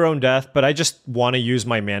Fake Your Own Death, but I just want to use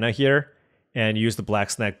my mana here and use the Black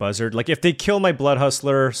Snack Buzzard. Like, if they kill my Blood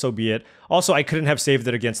Hustler, so be it. Also, I couldn't have saved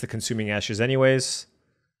it against the Consuming Ashes anyways.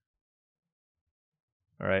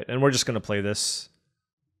 All right, and we're just going to play this.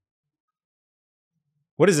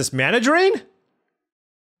 What is this, Mana Drain?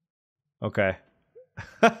 Okay.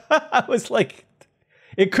 I was like,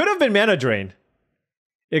 it could have been mana drain.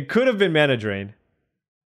 It could have been mana drain.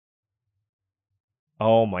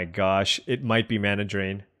 Oh my gosh, it might be mana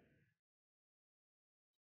drain.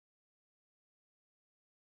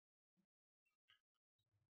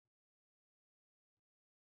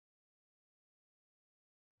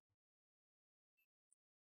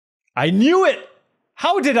 I knew it!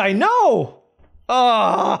 How did I know?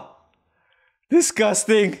 Ah,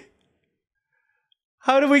 disgusting.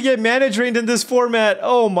 How do we get mana drained in this format?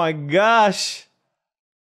 Oh my gosh.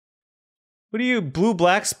 What are you,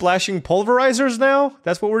 blue-black splashing pulverizers now?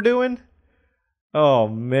 That's what we're doing? Oh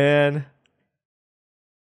man.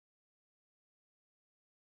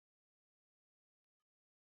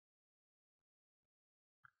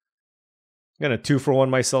 I'm gonna 2-for-1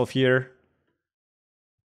 myself here.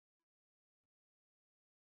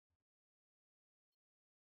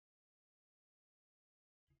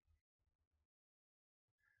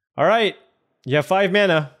 All right, you have 5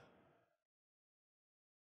 mana.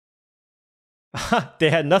 They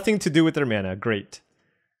had nothing to do with their mana. Great.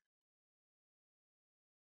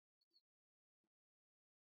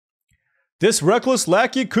 This reckless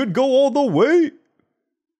lackey could go all the way.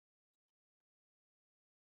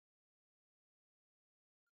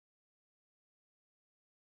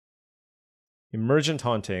 Emergent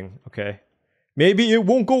Haunting. Okay. Maybe it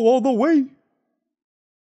won't go all the way.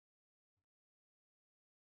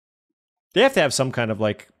 They have to have some kind of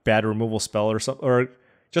like bad removal spell or something, or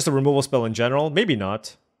just a removal spell in general. Maybe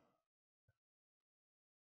not.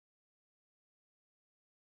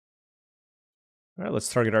 All right, let's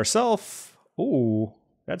target ourselves. Ooh,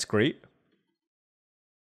 that's great.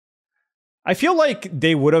 I feel like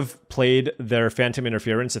they would have played their Phantom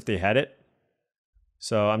Interference if they had it.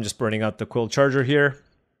 So I'm just burning out the Quill Charger here.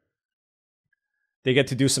 They get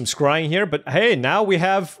to do some scrying here, but hey, now we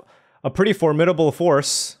have a pretty formidable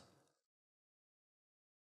force.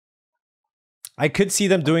 I could see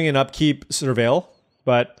them doing an upkeep Surveil,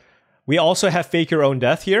 but we also have Fake Your Own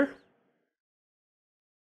Death here.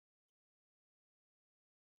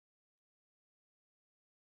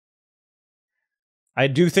 I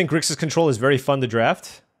do think Grixis Control is very fun to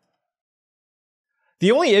draft.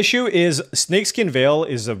 The only issue is Snakeskin Veil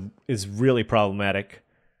is really problematic.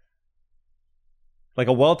 Like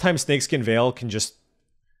a well-timed Snakeskin Veil can just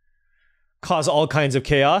cause all kinds of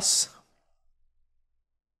chaos.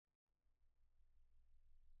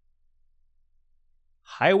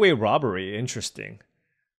 Highway Robbery, interesting.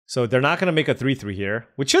 So they're not going to make a 3/3 here,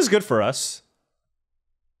 which is good for us.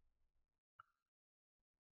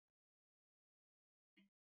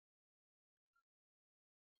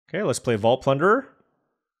 Okay, let's play Vault Plunderer.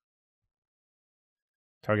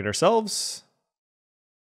 Target ourselves.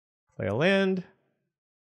 Play a land.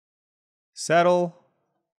 Saddle.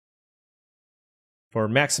 For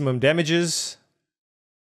maximum damages.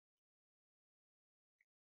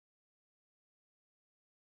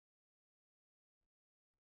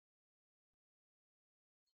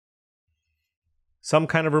 Some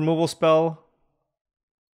kind of removal spell.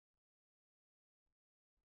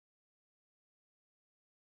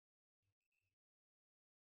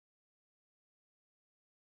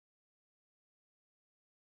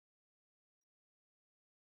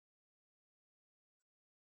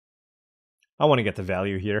 I want to get the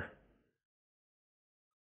value here.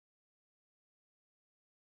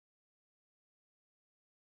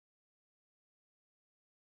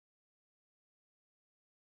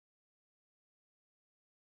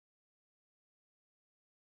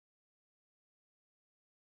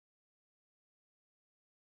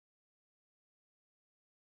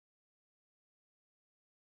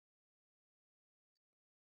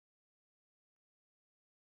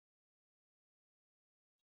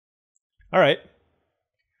 All right.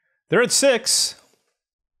 They're at 6.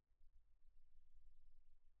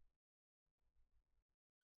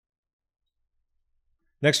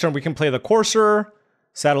 Next turn, we can play the Courser,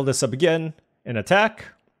 saddle this up again, and attack.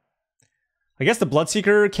 I guess the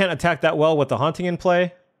Bloodseeker can't attack that well with the Haunting in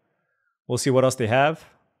play. We'll see what else they have.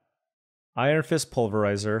 Iron Fist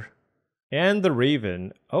Pulverizer. And the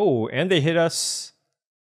Raven. Oh, and they hit us.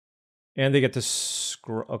 And they get to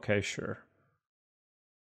scroll. Okay, sure.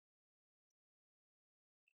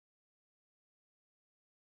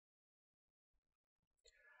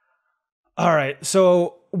 All right,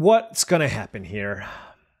 so what's going to happen here?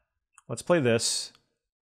 Let's play this.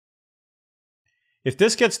 If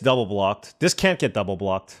this gets double blocked, this can't get double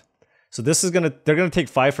blocked. So this is they're gonna take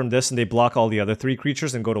 5 from this and they block all the other 3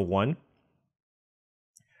 creatures and go to 1.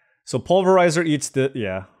 So Pulverizer eats the,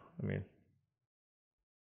 yeah, I mean.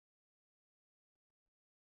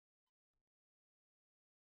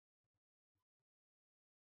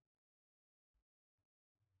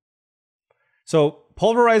 So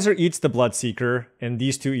Pulverizer eats the Bloodseeker, and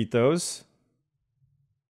these two eat those.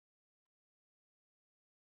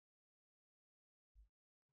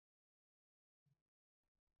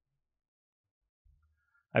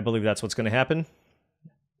 I believe that's what's going to happen.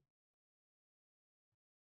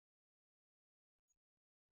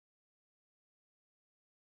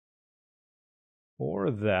 Or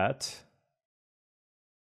that.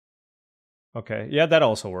 Okay, yeah, that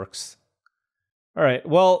also works. All right,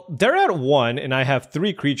 well, they're at 1, and I have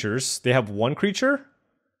 3 creatures. They have 1 creature.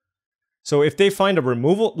 So if they find a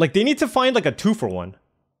removal, like they need to find like a 2-for-1.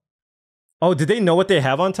 Oh, did they know what they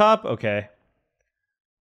have on top? Okay.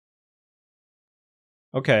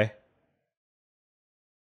 Okay.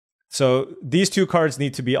 So these 2 cards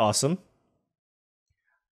need to be awesome.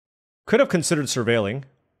 Could have considered surveilling.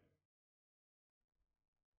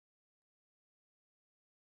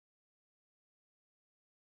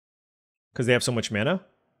 Because they have so much mana.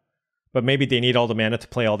 But maybe they need all the mana to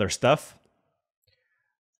play all their stuff.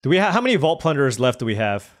 Do we have how many Vault Plunderers left do we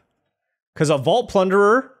have? Because a Vault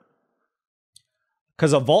Plunderer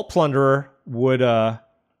would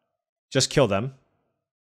just kill them.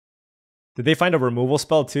 Did they find a removal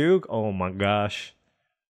spell too? Oh my gosh.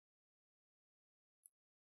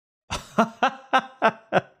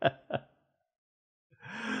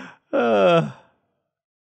 I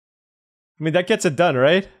mean, that gets it done,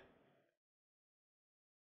 right?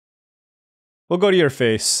 We'll go to your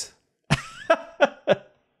face.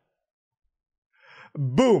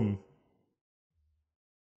 Boom.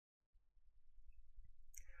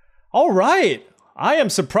 All right. I am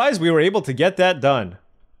surprised we were able to get that done.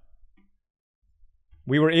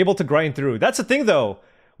 We were able to grind through. That's the thing, though.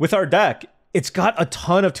 With our deck, it's got a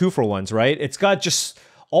ton of 2-for-1s, right? It's got just...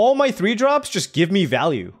 all my 3-drops just give me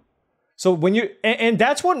value. So when you... and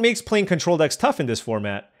that's what makes playing control decks tough in this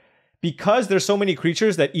format. Because there's so many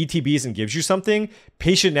creatures that ETBs and gives you something,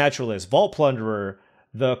 Patient Naturalist, Vault Plunderer,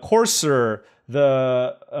 the Courser,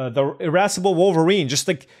 the Irascible Wolverine, just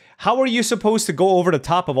like, how are you supposed to go over the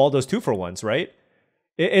top of all those 2-for-1s, right?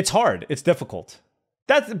 It's hard. It's difficult.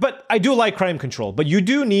 But I do like Crime Control, but you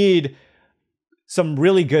do need some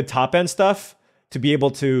really good top-end stuff to be able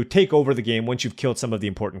to take over the game once you've killed some of the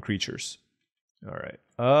important creatures. All right.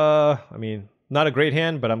 I mean, not a great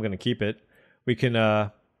hand, but I'm going to keep it. We can...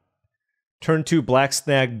 Turn 2, Black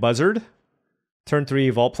Snag Buzzard. Turn 3,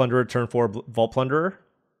 Vault Plunderer. Turn 4, Vault Plunderer.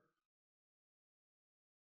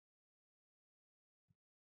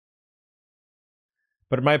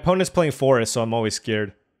 But my opponent's playing Forest, so I'm always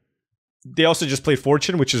scared. They also just played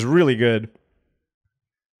Fortune, which is really good.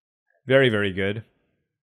 Very, very good.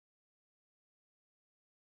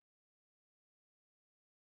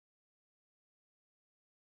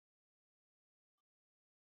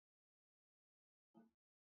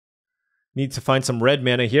 Need to find some red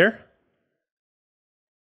mana here.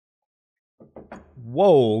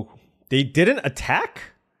 Whoa. They didn't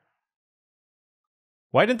attack?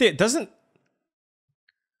 Why didn't they? It doesn't...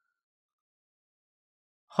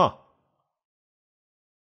 Huh.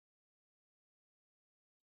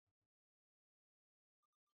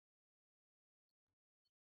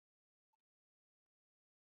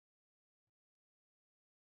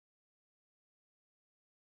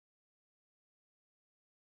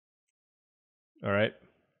 All right.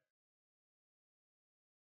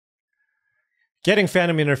 Getting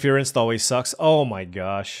Phantom Interference always sucks. Oh my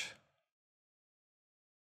gosh.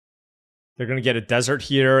 They're going to get a desert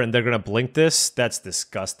here, and they're going to blink this? That's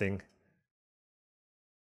disgusting.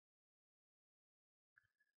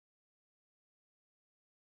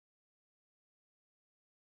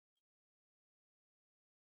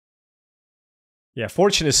 Yeah,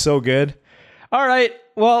 Fortune is so good. All right,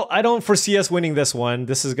 well, I don't foresee us winning this one.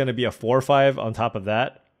 This is going to be a 4-5 on top of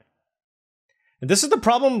that. And this is the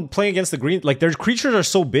problem playing against the green. Like, their creatures are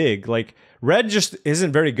so big. Like, red just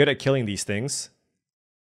isn't very good at killing these things.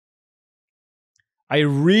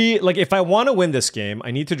 Like, if I want to win this game,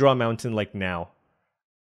 I need to draw a mountain, like, now.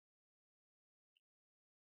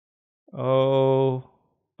 Oh.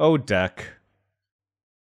 Oh, deck.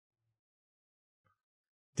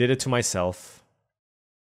 Did it to myself.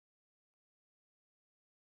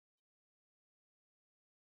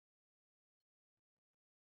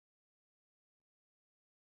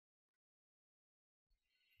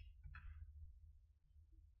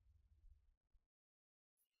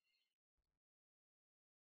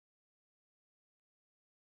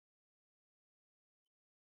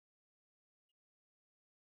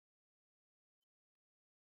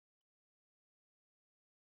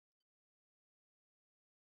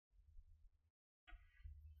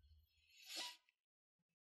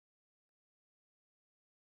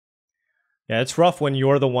 Yeah, it's rough when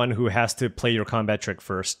you're the one who has to play your combat trick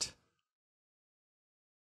first.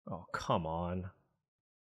 Oh, come on.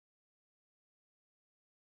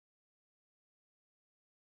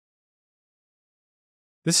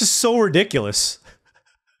 This is so ridiculous.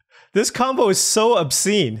 This combo is so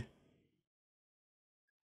obscene.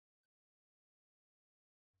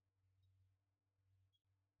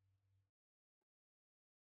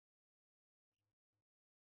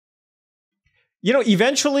 You know,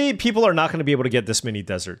 eventually people are not going to be able to get this many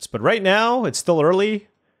deserts, but right now it's still early.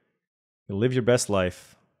 You live your best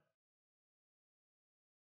life.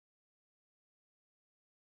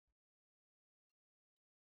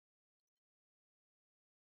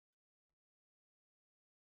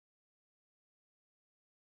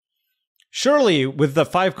 Surely, with the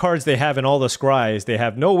 5 cards they have in all the scries, they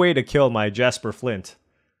have no way to kill my Jasper Flint.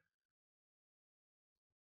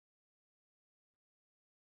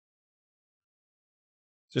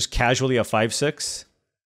 Just casually a 5/6.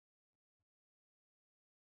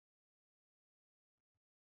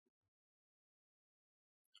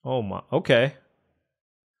 Oh my, okay.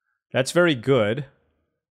 That's very good.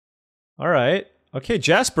 Alright. Okay,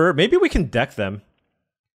 Jasper, maybe we can deck them.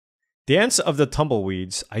 Dance of the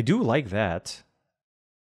Tumbleweeds. I do like that.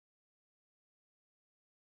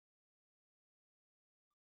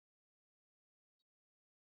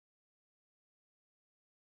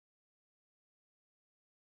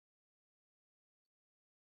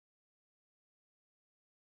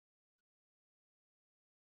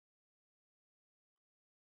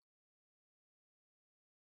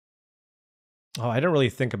 Oh, I didn't really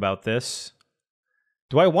think about this.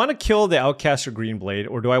 Do I want to kill the Outcaster Greenblade,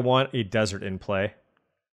 or do I want a desert in play?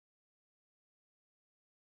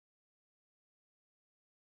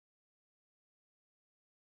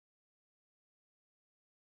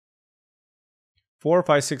 Four,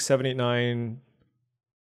 five, six, seven, eight, nine.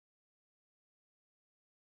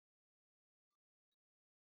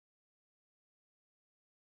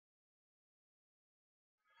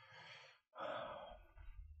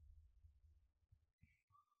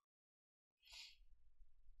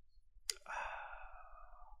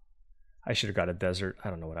 I should have got a desert. I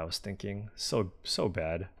don't know what I was thinking. So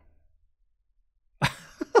bad.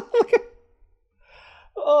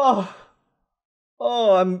 Oh,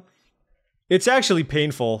 it's actually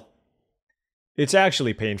painful. It's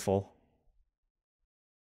actually painful.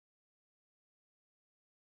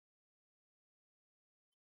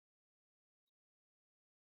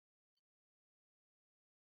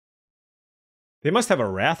 They must have a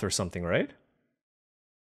Wrath or something, right?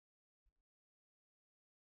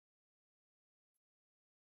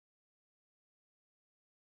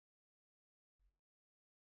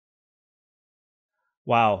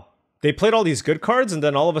 Wow. They played all these good cards, and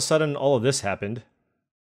then all of a sudden, all of this happened.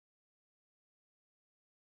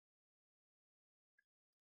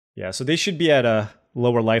 Yeah, so they should be at a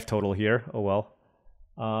lower life total here. Oh well.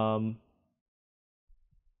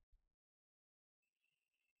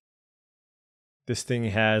 This thing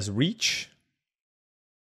has Reach.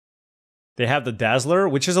 They have the Dazzler,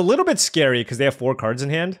 which is a little bit scary because they have 4 cards in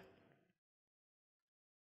hand.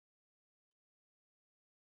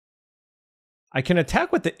 I can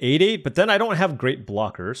attack with the 8/8, but then I don't have great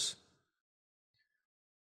blockers.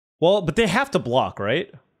 Well, but they have to block, right?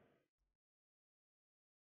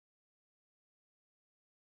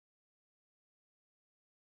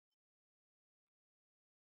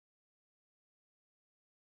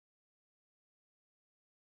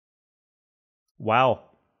 Wow.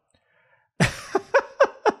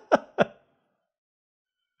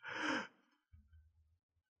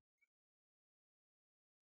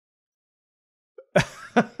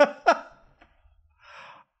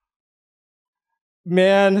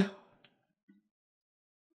 Man.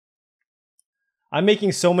 I'm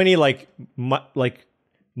making so many like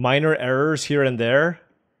minor errors here and there,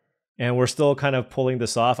 and we're still kind of pulling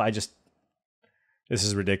this off. This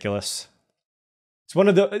is ridiculous. It's one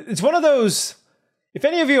of those, if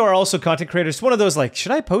any of you are also content creators, it's one of those like,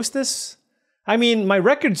 should I post this? I mean, my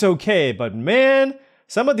record's okay, but man,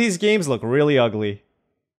 some of these games look really ugly.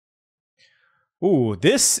 Ooh,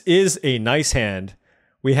 this is a nice hand.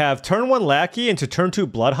 We have turn 1 Lackey into turn 2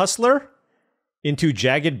 Blood Hustler, into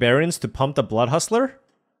Jagged Barrens to pump the Blood Hustler.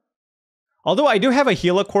 Although I do have a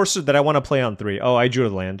Gila Courser that I want to play on 3. Oh, I drew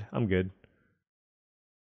the land. I'm good.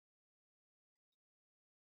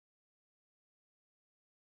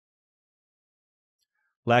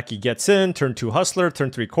 Lackey gets in, turn 2 Hustler,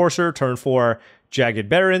 turn 3 Courser, turn 4 Jagged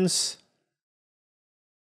Barrens.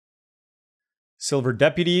 Silver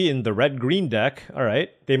Deputy in the red-green deck.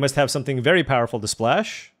 Alright, they must have something very powerful to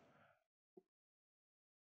splash.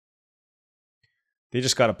 They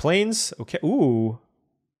just got a plains. Okay. Ooh.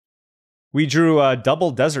 We drew a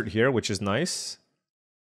double desert here, which is nice.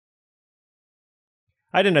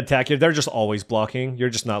 I didn't attack you. They're just always blocking. You're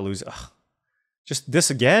just not losing. Ugh. Just this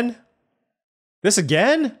again? This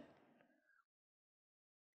again?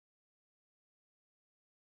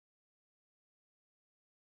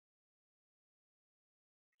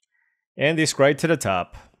 And they scry to the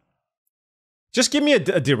top. Just give me a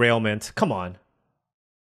derailment. Come on.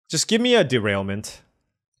 Just give me a derailment.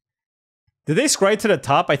 Did they scry to the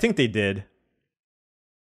top? I think they did.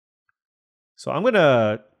 So I'm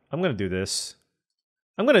gonna do this.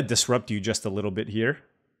 I'm gonna disrupt you just a little bit here.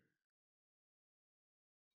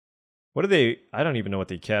 What are they? I don't even know what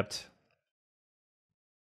they kept.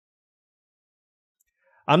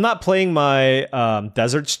 I'm not playing my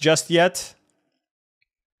deserts just yet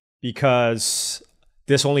because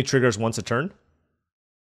this only triggers once a turn.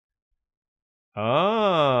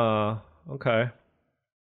 Ah, okay.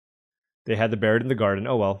 They had the buried in the garden.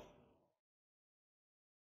 Oh well.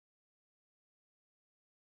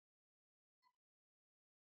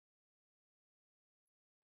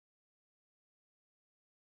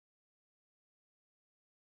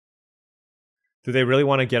 Do they really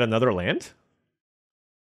want to get another land?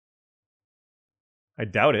 I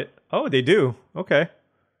doubt it. Oh, they do. Okay.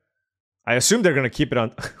 I assume they're going to keep it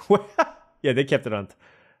on... Yeah, they kept it on...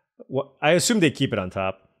 I assume they keep it on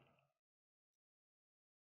top.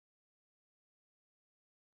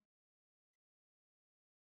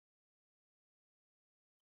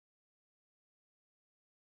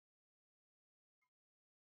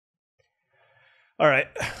 All right.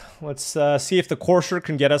 Let's see if the courser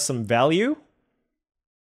can get us some value.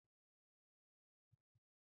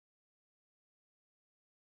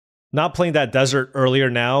 Not playing that desert earlier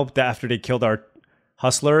now after they killed our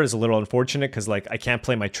hustler is a little unfortunate because, like, I can't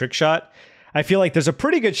play my trick shot. I feel like there's a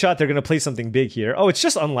pretty good shot they're going to play something big here. Oh, it's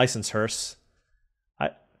just unlicensed hearse.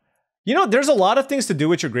 You know, there's a lot of things to do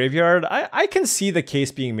with your graveyard. I can see the case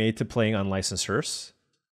being made to playing unlicensed hearse.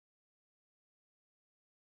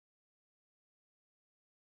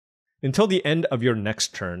 Until the end of your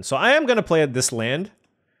next turn. So I am going to play at this land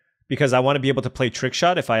because I want to be able to play trick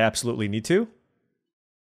shot if I absolutely need to.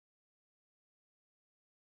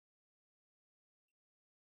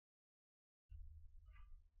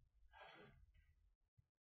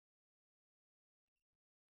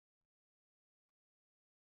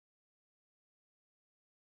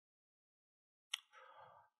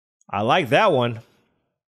 I like that one.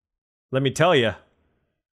 Let me tell you.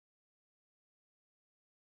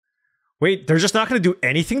 Wait, they're just not going to do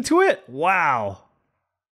anything to it? Wow.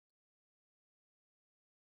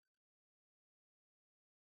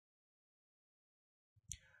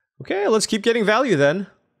 Okay, let's keep getting value then.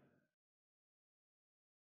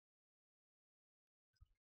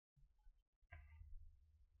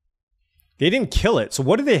 They didn't kill it, so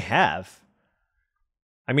what do they have?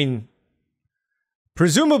 I mean,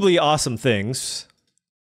 presumably awesome things.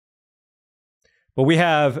 But we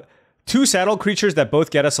have 2 saddle creatures that both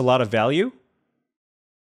get us a lot of value.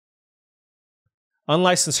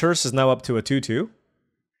 Unlicensed Hearse is now up to a 2/2.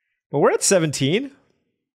 But we're at 17.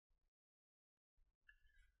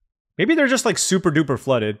 Maybe they're just like super duper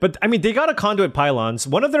flooded. But I mean, they got a Conduit Pylons.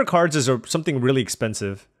 One of their cards is something really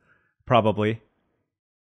expensive. Probably.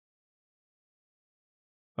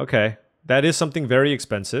 Okay. That is something very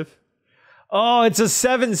expensive. Oh, it's a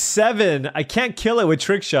 7/7. I can't kill it with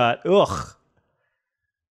Trick Shot. Ugh.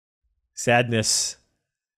 Sadness.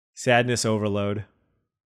 Sadness overload.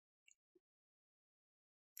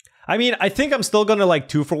 I mean, I think I'm still gonna like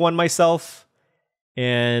 2-for-1 myself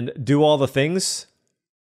and do all the things.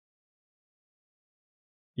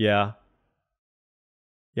 Yeah.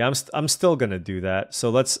 Yeah, I'm still gonna do that.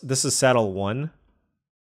 So this is saddle 1.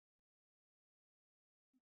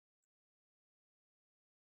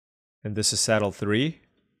 And this is saddle 3.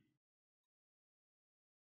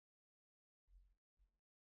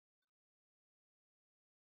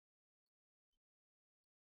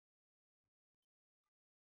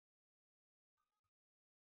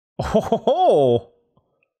 Oh ho ho!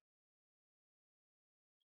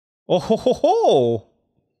 Oh ho ho ho!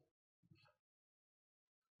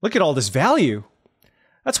 Look at all this value.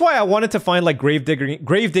 That's why I wanted to find like grave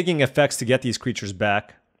digging effects to get these creatures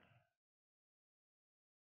back.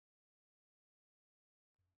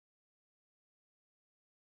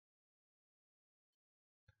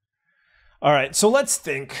 All right, so let's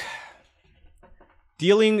think.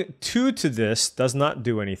 Dealing 2 to this does not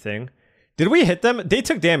do anything. Did we hit them? They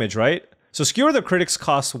took damage, right? So Skewer the Critics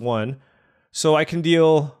costs 1. So I can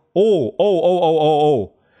deal...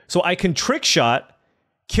 Oh. So I can Trick Shot,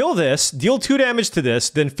 kill this, deal 2 damage to this,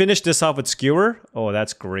 then finish this off with Skewer. Oh,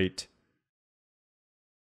 that's great.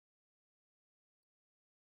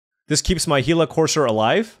 This keeps my Gila Courser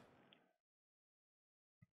alive.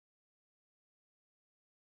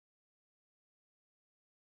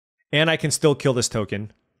 And I can still kill this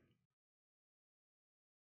token.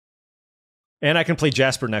 And I can play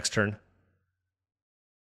Jasper next turn.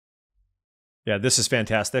 Yeah, this is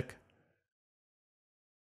fantastic.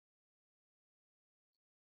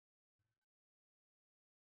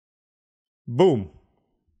 Boom.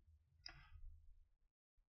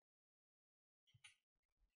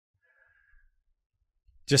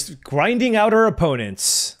 Just grinding out our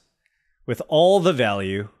opponents with all the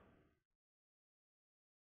value.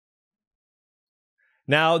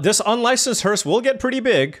 Now, this unlicensed hearse will get pretty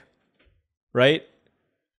big, right?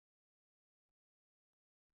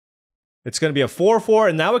 It's going to be a 4/4,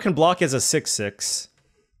 and now it can block as a 6/6.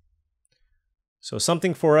 So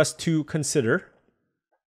something for us to consider.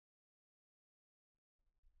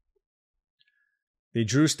 They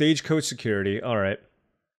drew Stagecoach Security. All right.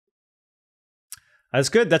 That's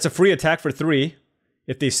good. That's a free attack for 3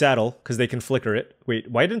 if they saddle, because they can flicker it. Wait,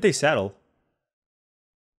 why didn't they saddle?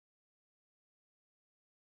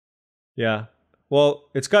 Yeah. Well,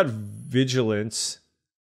 it's got Vigilance,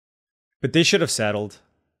 but they should have saddled.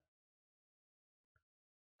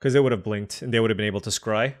 Because it would have blinked, and they would have been able to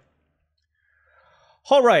scry.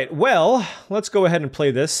 All right, well, let's go ahead and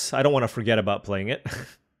play this. I don't want to forget about playing it.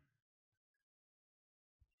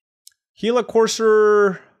 Gila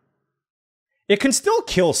Courser... It can still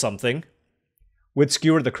kill something with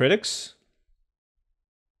Skewer the Critics.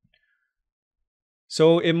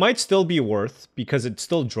 So it might still be worth, because it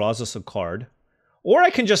still draws us a card. Or I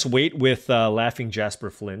can just wait with Laughing Jasper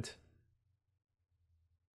Flint.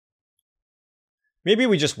 Maybe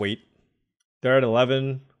we just wait. They're at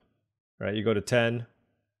 11. All right, you go to 10.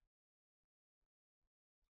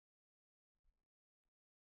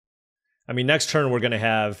 I mean, next turn we're going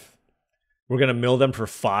to mill them for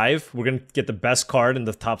 5. We're going to get the best card in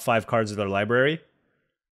the top 5 cards of their library.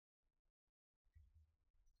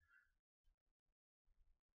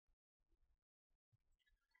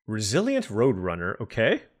 Resilient Roadrunner,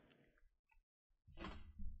 okay.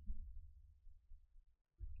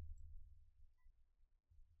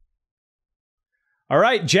 All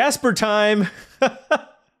right, Jasper time.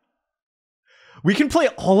 We can play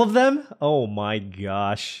all of them? Oh my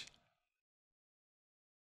gosh.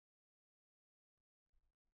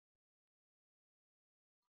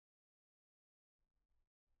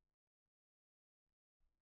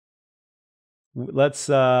 Let's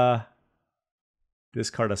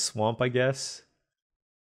discard a swamp, I guess.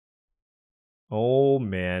 Oh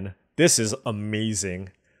man, this is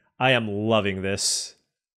amazing. I am loving this.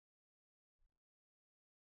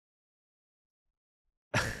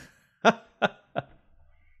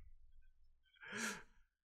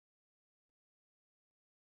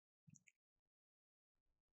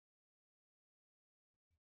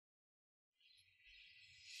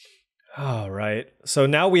 All right, so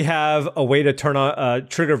now we have a way to turn on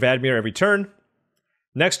trigger Vadmir every turn.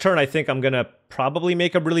 Next turn, I think I'm gonna probably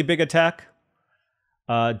make a really big attack.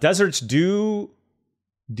 Desert's Dew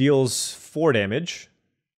deals 4 damage,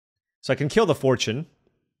 so I can kill the Fortune.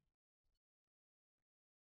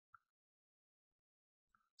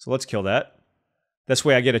 So let's kill that. This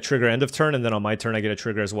way I get a trigger end of turn, and then on my turn I get a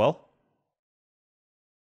trigger as well.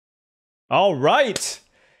 All right!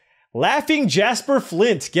 Laughing Jasper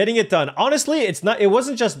Flint, getting it done. Honestly, it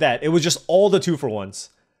wasn't just that. It was just all the 2-for-1s,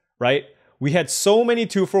 right? We had so many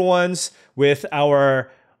 2-for-1s with our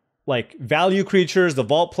like value creatures, the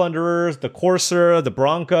Vault Plunderers, the Courser, the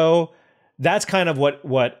Bronco. That's kind of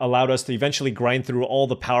what allowed us to eventually grind through all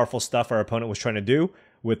the powerful stuff our opponent was trying to do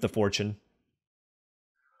with the Fortune.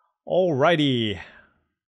 Alrighty.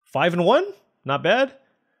 5-1, not bad.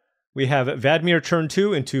 We have Vadmir turn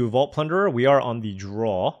 2 into Vault Plunderer. We are on the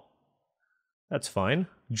draw. That's fine.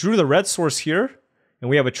 Drew the red source here, and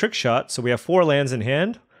we have a trick shot, so we have 4 lands in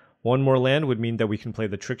hand. 1 more land would mean that we can play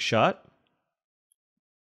the trick shot.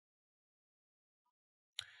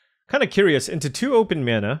 Kind of curious, into 2 open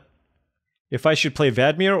mana, if I should play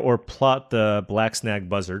Vadmir or plot the Black Snag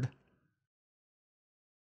Buzzard.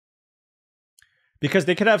 Because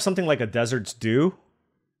they could have something like a Desert's Dew,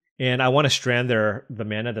 and I want to strand the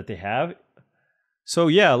mana that they have. So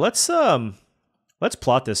yeah, let's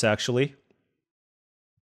plot this actually.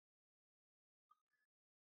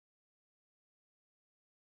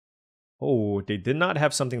 Oh, they did not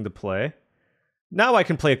have something to play. Now I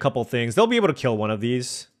can play a couple things. They'll be able to kill one of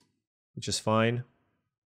these, which is fine.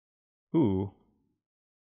 Ooh.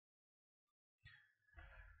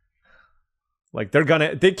 Like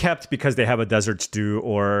they kept because they have a Desert Stew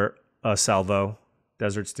or a Salvo.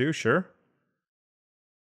 Desert Stew, sure.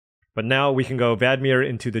 But now we can go Vadmir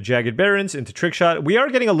into the Jagged Barrens, into Trickshot. We are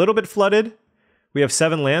getting a little bit flooded. We have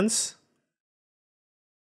 7 lands.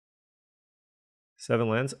 7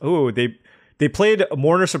 lands. Oh, they played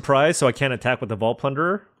Mourner Surprise, so I can't attack with the Vault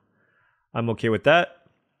Plunderer. I'm okay with that.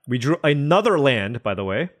 We drew another land, by the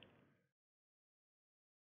way.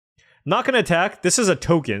 Not going to attack. This is a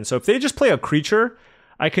token, so if they just play a creature,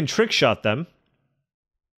 I can Trickshot them.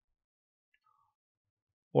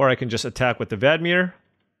 Or I can just attack with the Vadmir.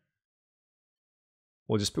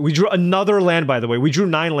 We drew another land, by the way. We drew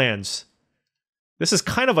 9 lands. This is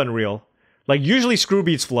kind of unreal. Like, usually Screw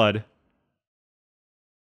beats Flood.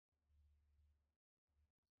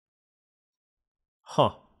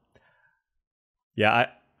 Huh. Yeah,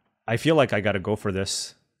 I feel like I gotta go for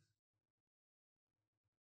this.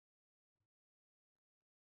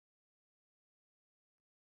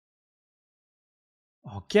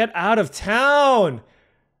 Oh, get out of town!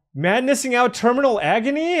 Madnessing out Terminal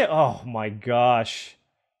Agony? Oh my gosh.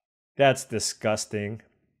 That's disgusting.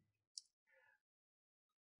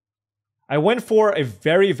 I went for a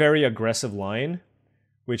very, very aggressive line,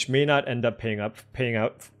 which may not end up paying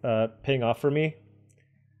off for me.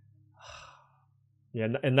 Yeah,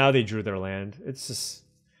 and now they drew their land. It's just...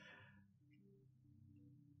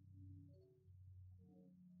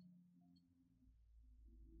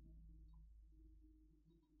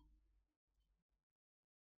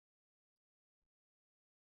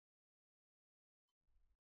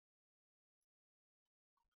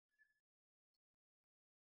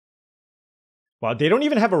 Wow, they don't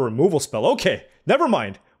even have a removal spell. Okay, never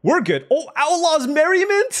mind. We're good. Oh, Outlaws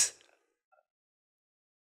Merriment?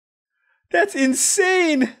 That's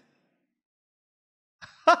insane!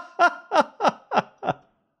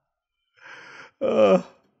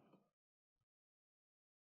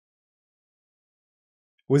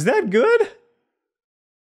 Was that good?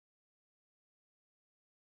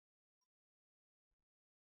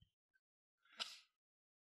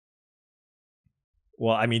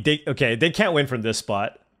 Well, I mean, they can't win from this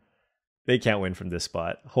spot. They can't win from this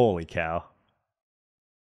spot. Holy cow.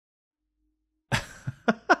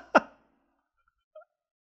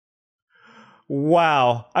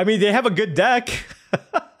 Wow. I mean, they have a good deck.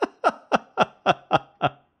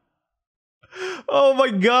 Oh my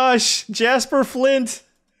gosh. Jasper Flint.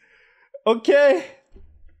 Okay.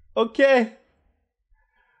 Okay.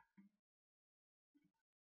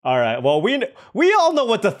 All right. Well, we all know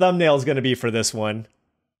what the thumbnail is going to be for this one.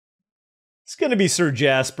 It's going to be Sir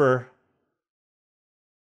Jasper.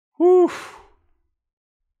 Whew.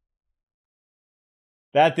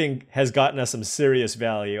 That thing has gotten us some serious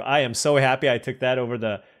value. I am so happy I took that over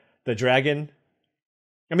the dragon.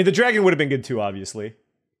 I mean, the dragon would have been good too, obviously.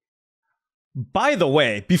 By the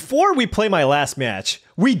way, before we play my last match,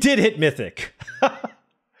 we did hit Mythic.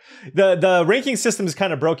 The ranking system is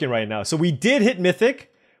kind of broken right now. So we did hit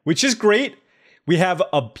Mythic, which is great. We have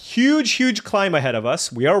a huge, huge climb ahead of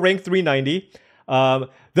us. We are ranked 390.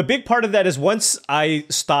 The big part of that is once I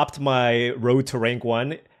stopped my road to rank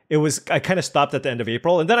 1, I kind of stopped at the end of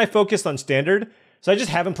April, and then I focused on Standard. So I just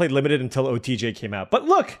haven't played Limited until OTJ came out. But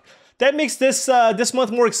look, that makes this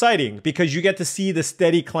month more exciting because you get to see the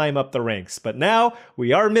steady climb up the ranks. But now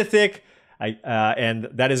we are Mythic, and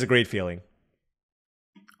that is a great feeling.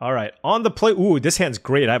 All right, on the play. Ooh, this hand's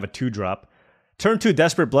great. I have a 2-drop. Turn 2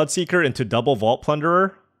 Desperate Bloodseeker into double Vault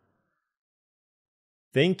Plunderer.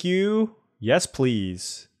 Thank you. Yes,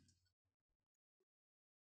 please.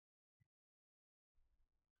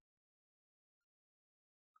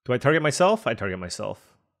 Do I target myself? I target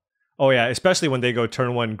myself. Oh yeah, especially when they go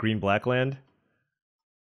turn 1 green-black land.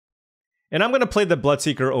 And I'm going to play the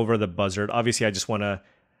Bloodseeker over the Buzzard. Obviously, I just want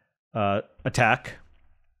to attack.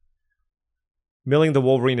 Milling the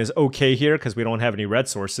Wolverine is okay here because we don't have any red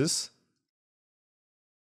sources.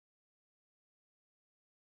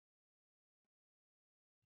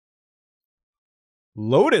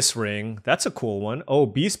 Lotus Ring, that's a cool one. Oh,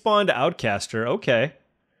 Beastbond Outcaster, okay.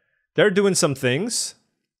 They're doing some things.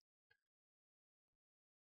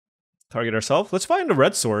 Target ourselves. Let's find a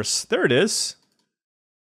red source. There it is.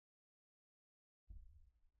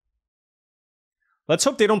 Let's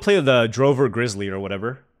hope they don't play the Drover Grizzly or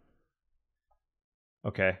whatever.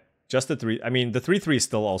 Okay, just the 3. I mean, the 3/3 is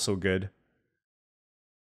still also good.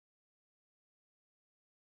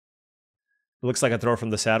 It looks like a throw from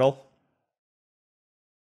the saddle.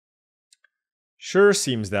 Sure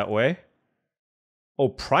seems that way. Oh,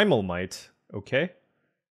 Primal Might. Okay.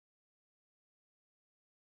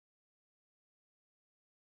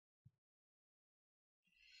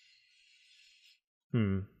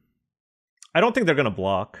 I don't think they're going to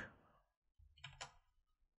block.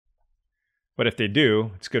 But if they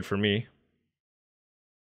do, it's good for me.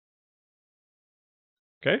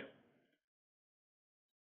 Okay.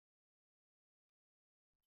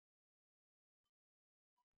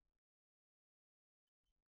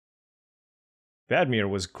 Vadmir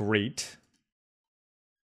was great.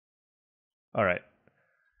 All right.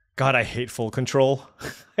 God, I hate full control.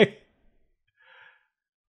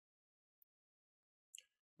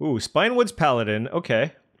 Ooh, Spinewood's Paladin.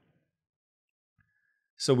 Okay.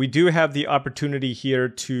 So we do have the opportunity here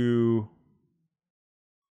to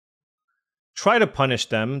try to punish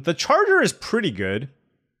them. The Charger is pretty good.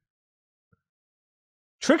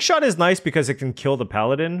 Trickshot is nice because it can kill the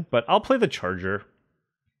Paladin, but I'll play the Charger.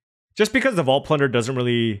 Just because the Vault Plunder doesn't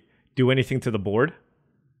really do anything to the board.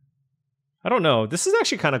 I don't know. This is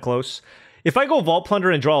actually kind of close. If I go Vault Plunder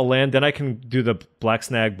and draw a land, then I can do the Black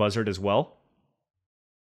Snag Buzzard as well.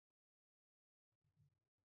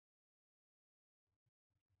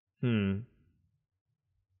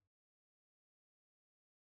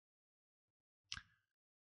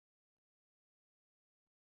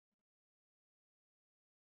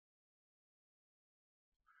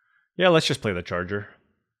 Yeah, let's just play the Charger.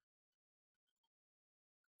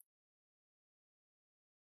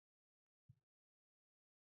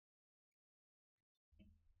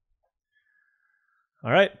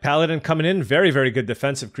 All right, Paladin coming in. Very, very good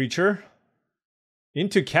defensive creature.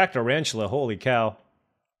 Into Cactarantula. Holy cow.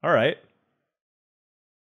 All right.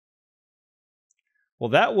 Well,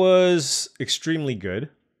 that was extremely good.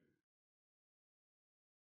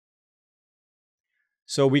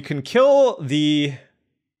 So we can kill the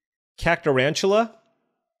Cactarantula.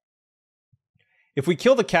 If we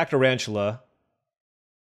kill the Cactarantula...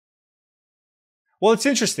 Well, it's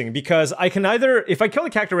interesting because I can either... If I kill the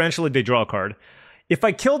Cactarantula, they draw a card. If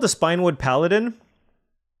I kill the Spinewood Paladin,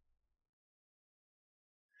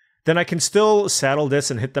 then I can still saddle this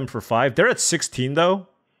and hit them for 5. They're at 16, though.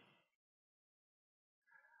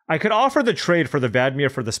 I could offer the trade for the Vadmir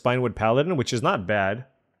for the Spinewood Paladin, which is not bad.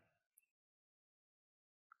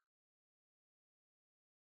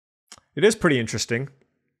 It is pretty interesting.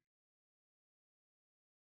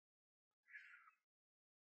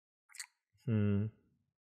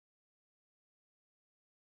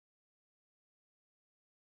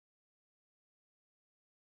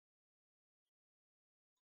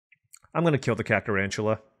 I'm going to kill the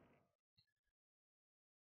Cactarantula.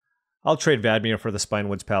 I'll trade Vadmir for the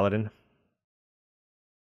Spinewood's Paladin.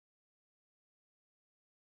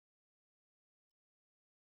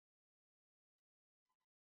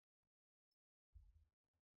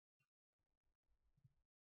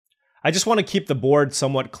 I just want to keep the board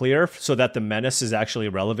somewhat clear so that the Menace is actually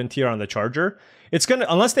relevant here on the Charger. It's going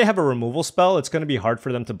to, unless they have a removal spell, it's going to be hard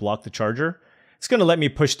for them to block the Charger. It's going to let me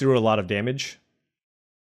push through a lot of damage.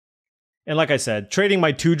 And like I said, trading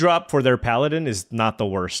my 2-drop for their Paladin is not the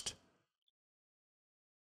worst.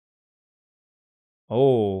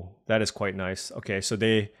 Oh, that is quite nice. Okay, so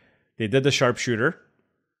they did the Sharpshooter.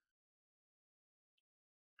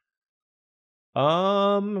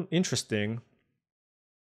 Interesting.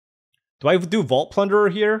 Do I do Vault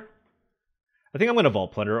Plunderer here? I think I'm going to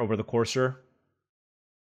Vault Plunder over the Courser.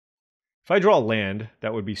 If I draw land,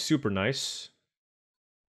 that would be super nice.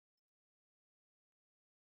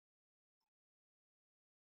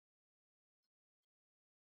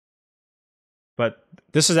 But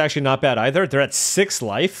this is actually not bad either. They're at 6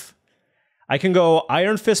 life. I can go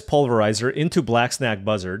Iron Fist Pulverizer into Black Snag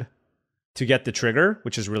Buzzard to get the trigger,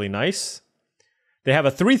 which is really nice. They have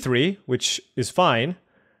a 3/3, which is fine.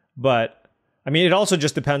 But, I mean, it also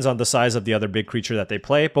just depends on the size of the other big creature that they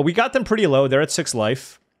play. But we got them pretty low. They're at 6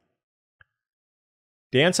 life.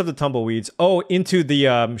 Dance of the Tumbleweeds. Oh, into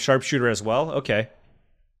the Sharpshooter as well? Okay.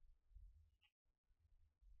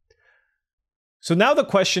 So now the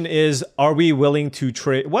question is, are we willing to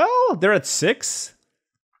trade? Well, they're at 6.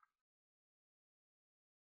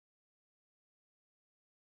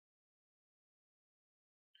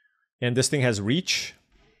 And this thing has reach.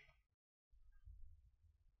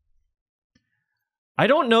 I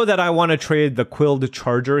don't know that I want to trade the Quilled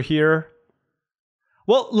Charger here.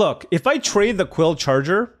 Well, look, if I trade the Quilled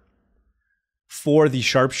Charger for the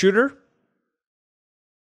Sharpshooter,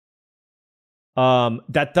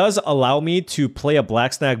 that does allow me to play a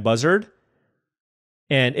Black Snag Buzzard,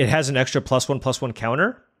 and it has an extra +1/+1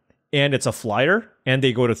 counter, and it's a flyer, and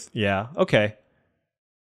they go to... yeah, okay.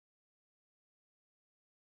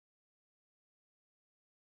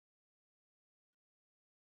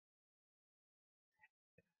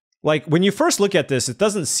 Like, when you first look at this, it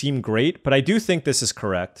doesn't seem great, but I do think this is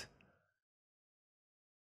correct.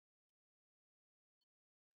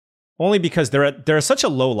 only because they're at such a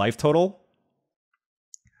low life total.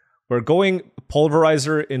 We're going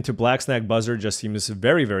Pulverizer into Black Snag Buzzard just seems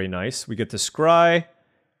very, very nice. We get to Scry,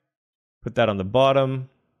 put that on the bottom,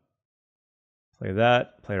 play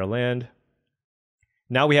that, play our land.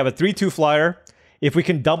 Now we have a 3/2 flyer. If we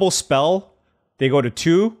can double spell, they go to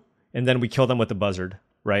 2, and then we kill them with the Buzzard,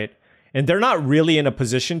 right? And they're not really in a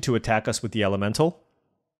position to attack us with the Elemental.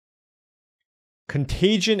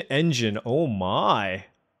 Contagion Engine, oh my.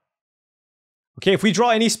 Okay, if we draw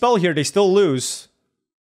any spell here, they still lose.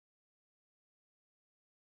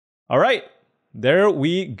 All right, there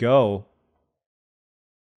we go.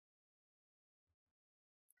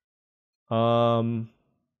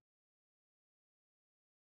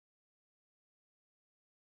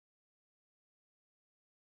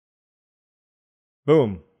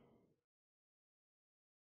 Boom.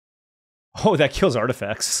 Oh, that kills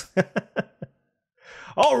artifacts.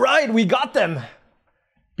 All right, we got them.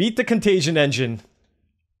 Beat the Contagion Engine.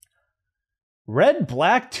 Red,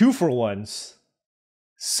 black, 2-for-1s.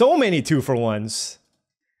 So many 2-for-1s.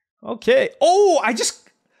 Okay. Oh,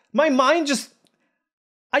 my mind just,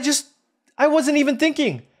 I wasn't even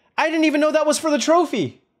thinking. I didn't even know that was for the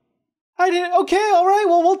trophy. Okay, all right,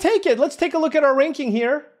 well, we'll take it. Let's take a look at our ranking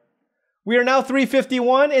here. We are now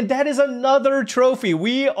 351, and that is another trophy.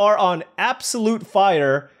 We are on absolute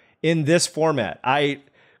fire in this format. I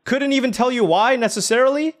couldn't even tell you why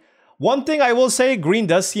necessarily. One thing I will say, green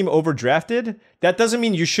does seem overdrafted. That doesn't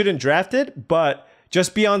mean you shouldn't draft it, but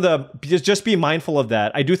just be mindful of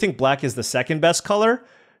that. I do think black is the second best color,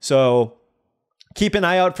 so keep an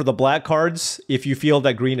eye out for the black cards if you feel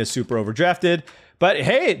that green is super overdrafted. But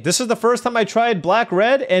hey, this is the first time I tried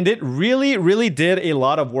black-red, and it really, really did a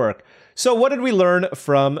lot of work. So what did we learn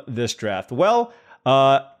from this draft? Well,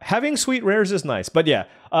 having sweet rares is nice, but yeah,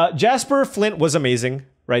 Jasper Flint was amazing,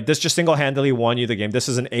 right? This just single-handedly won you the game. This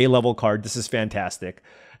is an A-level card. This is fantastic.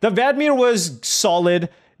 The Vadmir was solid,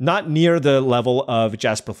 not near the level of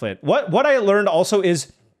Jasper Flint. What I learned also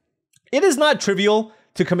is it is not trivial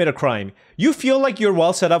to commit a crime. You feel like you're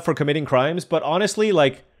well set up for committing crimes, but honestly,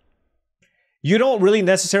 like, you don't really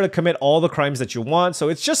necessarily commit all the crimes that you want.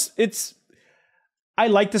 So I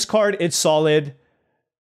like this card. It's solid.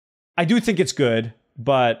 I do think it's good,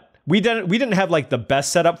 but we didn't have like the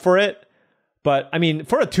best setup for it. But I mean,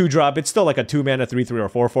 for a 2-drop, it's still like a 2-mana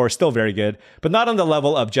 3/3 or 4/4, still very good, but not on the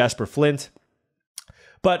level of Jasper Flint.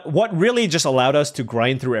 But what really just allowed us to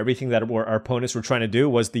grind through everything that our opponents were trying to do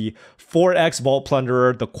was the 4x Vault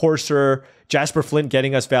Plunderer, the Courser, Jasper Flint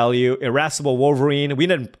getting us value, Irascible Wolverine.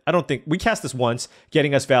 I don't think we cast this once,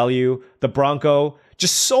 getting us value, the Bronco.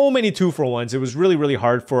 Just so many 2-for-1s. It was really, really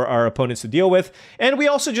hard for our opponents to deal with. And we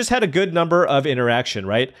also just had a good number of interaction,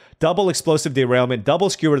 right? Double Explosive Derailment,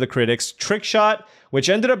 double Skewer the Critics, Trick Shot, which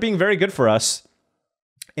ended up being very good for us.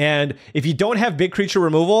 And if you don't have big creature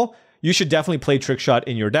removal, you should definitely play Trick Shot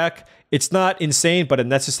in your deck. It's not insane, but a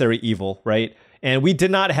necessary evil, right? And we did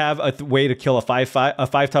not have a way to kill a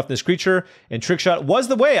 5 toughness creature, and Trick Shot was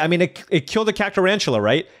the way. I mean, it killed a Cactarantula,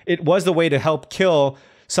 right? It was the way to help kill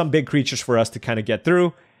some big creatures for us to kind of get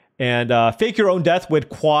through. And Fake Your Own Death with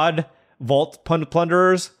quad Vault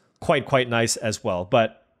Plunderers, quite nice as well.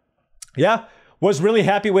 But yeah, was really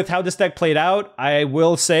happy with how this deck played out. I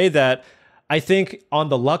will say that I think on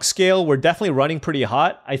the luck scale, we're definitely running pretty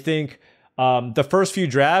hot. I think the first few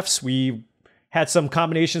drafts, we had some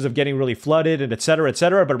combinations of getting really flooded and et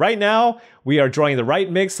cetera, but right now we are drawing the right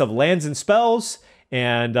mix of lands and spells,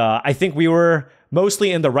 and I think we were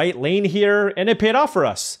mostly in the right lane here, and it paid off for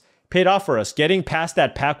us. Getting past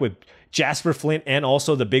that pack with Jasper Flint and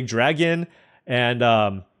also the big dragon, and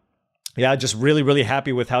yeah, just really, really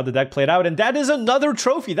happy with how the deck played out, and that is another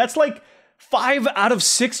trophy. That's like 5 out of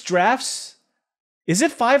 6 drafts. Is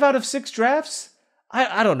it 5 out of 6 drafts?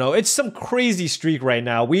 I don't know. It's some crazy streak right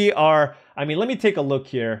now. We are, I mean, let me take a look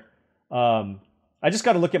here. I just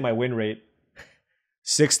got to look at my win rate.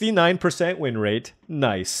 69% win rate.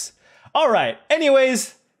 Nice. All right.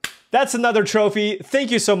 Anyways, that's another trophy.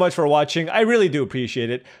 Thank you so much for watching. I really do appreciate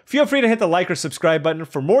it. Feel free to hit the like or subscribe button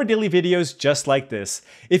for more daily videos just like this.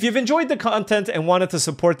 If you've enjoyed the content and wanted to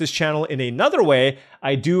support this channel in another way,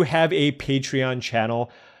 I do have a Patreon channel.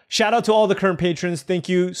 Shout out to all the current patrons. Thank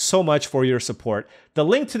you so much for your support. The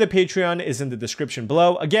link to the Patreon is in the description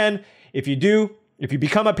below. Again, if you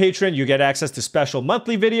become a patron, you get access to special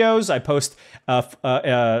monthly videos. I post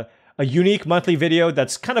a unique monthly video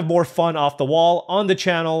that's kind of more fun off the wall on the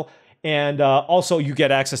channel. And also you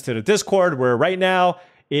get access to the Discord, where right now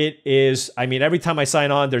it is, I mean, every time I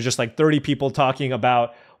sign on, there's just like 30 people talking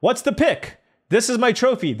about what's the pick? This is my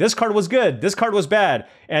trophy. This card was good. This card was bad.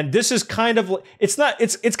 And this is kind of, it's kind of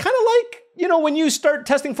like you know, when you start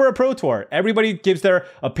testing for a Pro Tour, everybody gives their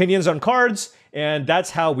opinions on cards, and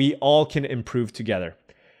that's how we all can improve together.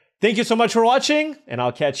 Thank you so much for watching, and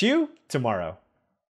I'll catch you tomorrow.